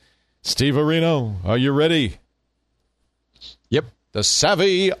 Steve Areno, are you ready? Yep. The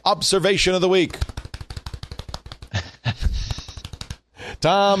Savvy Observation of the Week.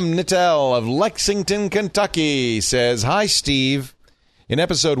 Tom Nittell of Lexington, Kentucky says, "Hi, Steve. In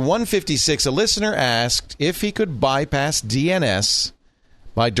episode 156, a listener asked if he could bypass DNS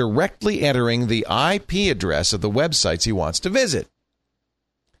by directly entering the IP address of the websites he wants to visit.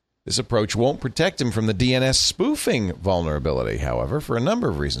 This approach won't protect him from the DNS spoofing vulnerability, however, for a number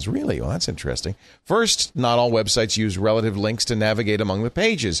of reasons." Really? Well, that's interesting. First, not all websites use relative links to navigate among the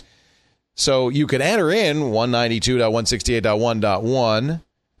pages. So you could enter in 192.168.1.1,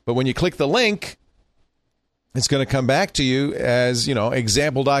 but when you click the link, it's going to come back to you as,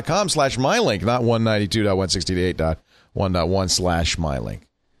 example.com/mylink, not 192.168.1.1/mylink.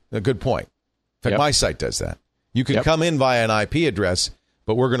 A good point. In fact, my site does that. You can come in via an IP address,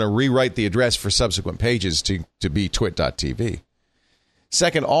 but we're going to rewrite the address for subsequent pages to be twit.tv.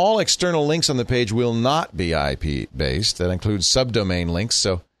 Second, all external links on the page will not be IP-based. That includes subdomain links.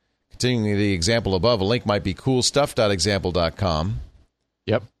 So continuing the example above, a link might be coolstuff.example.com.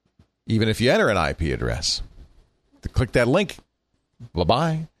 Yep. Even if you enter an IP address. To click that link,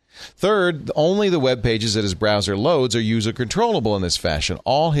 bye-bye. Third, only the web pages that his browser loads are user controllable in this fashion.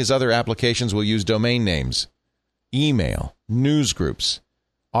 All his other applications will use domain names, email, news groups,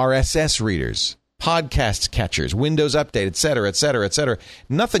 RSS readers, podcast catchers, Windows Update, etc., etc., etc.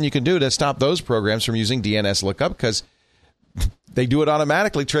 Nothing you can do to stop those programs from using DNS lookup because they do it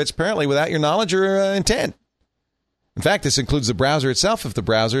automatically, transparently, without your knowledge or intent. In fact, this includes the browser itself if the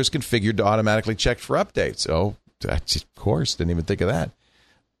browser is configured to automatically check for updates. Oh, of course, didn't even think of that.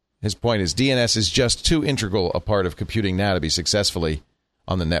 His point is DNS is just too integral a part of computing now to be successfully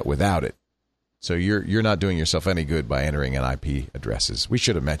on the net without it. So you're not doing yourself any good by entering in IP addresses. We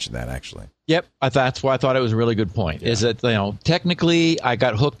should have mentioned that, actually. Yep, that's why I thought it was a really good point. Yeah. Is that technically I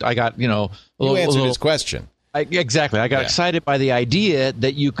got hooked. I got you answered his question. Exactly. I got excited by the idea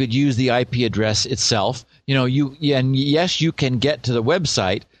that you could use the IP address itself. And yes, you can get to the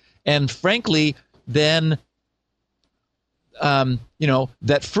website, and frankly, then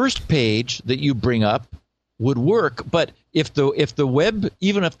that first page that you bring up would work, but if the web,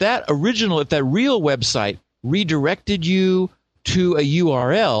 even if that real website redirected you to a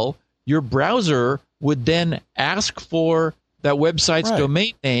URL, your browser would then ask for that website's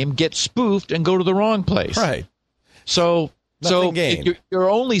domain name, get spoofed, and go to the wrong place. Right. So you're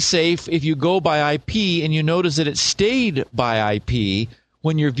only safe if you go by IP and you notice that it stayed by IP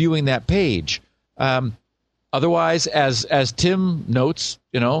when you're viewing that page. Otherwise, as Tim notes,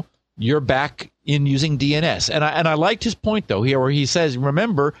 you're back in using DNS. And I liked his point, though, here where he says,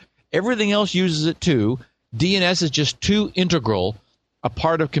 remember, everything else uses it too. DNS is just too integral a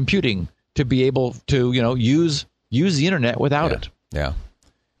part of computing to be able to, use the internet without it. Yeah.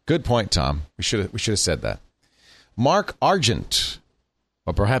 Good point, Tom. We should have said that. Mark Argent,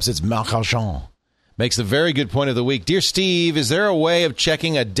 or perhaps it's Marc Argent, makes the very good point of the week. Dear Steve, is there a way of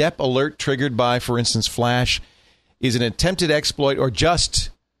checking a DEP alert triggered by, for instance, Flash is an attempted exploit or just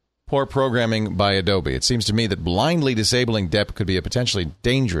poor programming by Adobe? It seems to me that blindly disabling DEP could be a potentially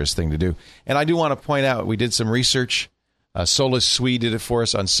dangerous thing to do. And I do want to point out, we did some research. Solus Swede did it for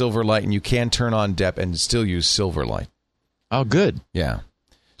us on Silverlight, and you can turn on DEP and still use Silverlight. Oh, good. Yeah.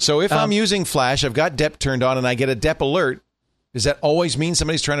 So if I'm using Flash, I've got DEP turned on, and I get a DEP alert, does that always mean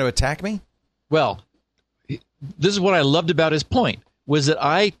somebody's trying to attack me? Well, this is what I loved about his point, was that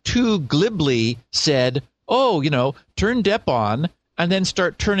I too glibly said, turn DEP on and then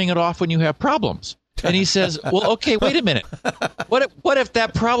start turning it off when you have problems. And he says, well, okay, wait a minute. What if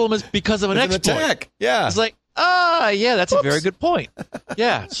that problem is because of an exploit? Attack. Yeah. It's like, that's a very good point.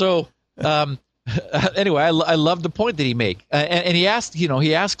 Yeah. So anyway, I love the point that he make. And he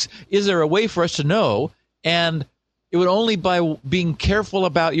asks, is there a way for us to know? And it would only by being careful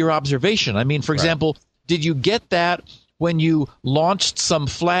about your observation. I mean, for example, did you get that when you launched some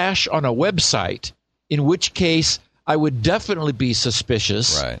Flash on a website, in which case I would definitely be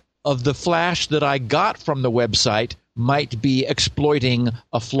suspicious of the Flash that I got from the website might be exploiting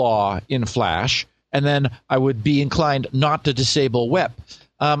a flaw in Flash, and then I would be inclined not to disable WEP.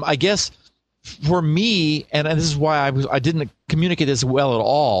 I guess for me, and this is why I didn't communicate this well at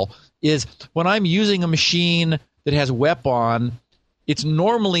all, is when I'm using a machine that has WEP on, it's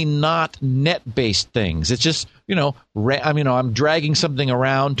normally not net-based things. It's just, I'm dragging something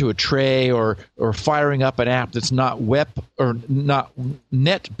around to a tray or firing up an app that's not WEP or not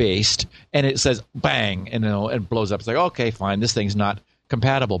net-based, and it says bang, and it blows up. It's like, okay, fine, this thing's not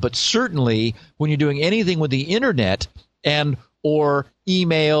compatible. But certainly when you're doing anything with the internet and or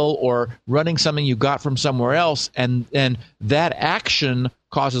email or running something you got from somewhere else, and that action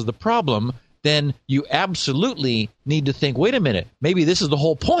causes the problem, then you absolutely need to think, wait a minute, maybe this is the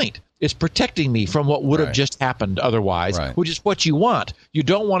whole point. It's protecting me from what would have just happened otherwise, which is what you want. You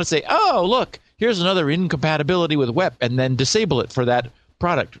don't want to say, oh, look, here's another incompatibility with WEP, and then disable it for that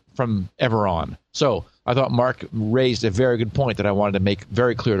product from ever on. So I thought Mark raised a very good point that I wanted to make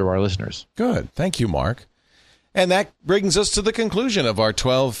very clear to our listeners. Good. Thank you, Mark. And that brings us to the conclusion of our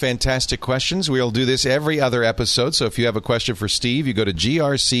 12 fantastic questions. We'll do this every other episode. So if you have a question for Steve, you go to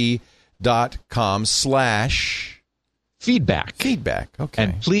grc.com/feedback. Feedback. Okay.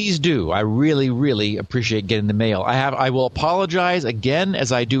 And please do. I really, really appreciate getting the mail. I will apologize again,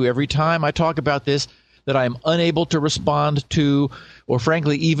 as I do every time I talk about this, that I am unable to respond to, or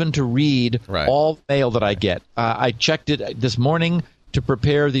frankly, even to read all mail that I get. I checked it this morning to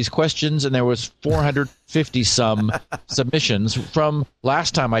prepare these questions, and there was 450 some submissions from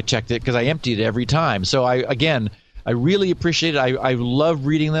last time I checked it, because I emptied it every time. So I really appreciate it. I love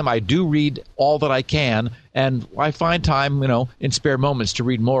reading them. I do read all that I can, and I find time, in spare moments to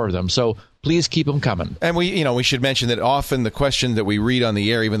read more of them. So please keep them coming. And we should mention that often the question that we read on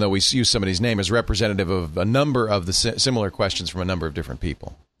the air, even though we use somebody's name, is representative of a number of the similar questions from a number of different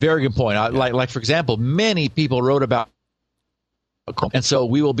people. Very good point. Like for example, many people wrote about Chrome. And so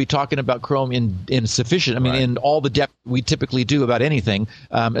we will be talking about Chrome in sufficient, in all the depth we typically do about anything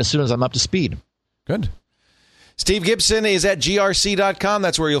as soon as I'm up to speed. Good. Steve Gibson is at grc.com.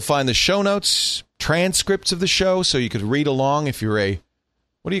 That's where you'll find the show notes, transcripts of the show, so you could read along if you're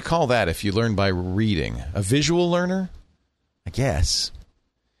what do you call that if you learn by reading? A visual learner? I guess.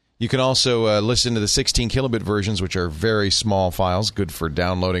 You can also listen to the 16 kilobit versions, which are very small files, good for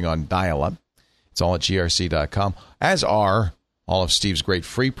downloading on dial-up. It's all at grc.com, as are all of Steve's great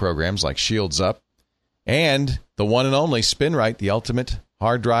free programs like Shields Up and the one and only SpinRite, the ultimate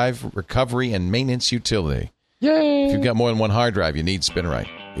hard drive recovery and maintenance utility. Yay! If you've got more than one hard drive, you need SpinRite.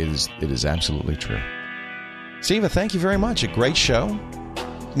 It is absolutely true. Steve, thank you very much. A great show.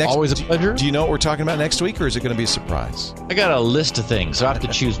 Always a pleasure. Do you know what we're talking about next week, or is it going to be a surprise? I got a list of things, so I have to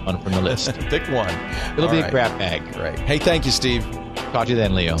choose one from the list. Pick one. It'll be a grab bag. Great. Hey, thank you, Steve. Talk to you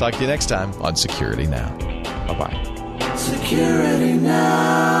then, Leo. Talk to you next time on Security Now. Bye-bye. Security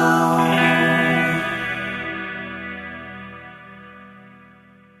Now.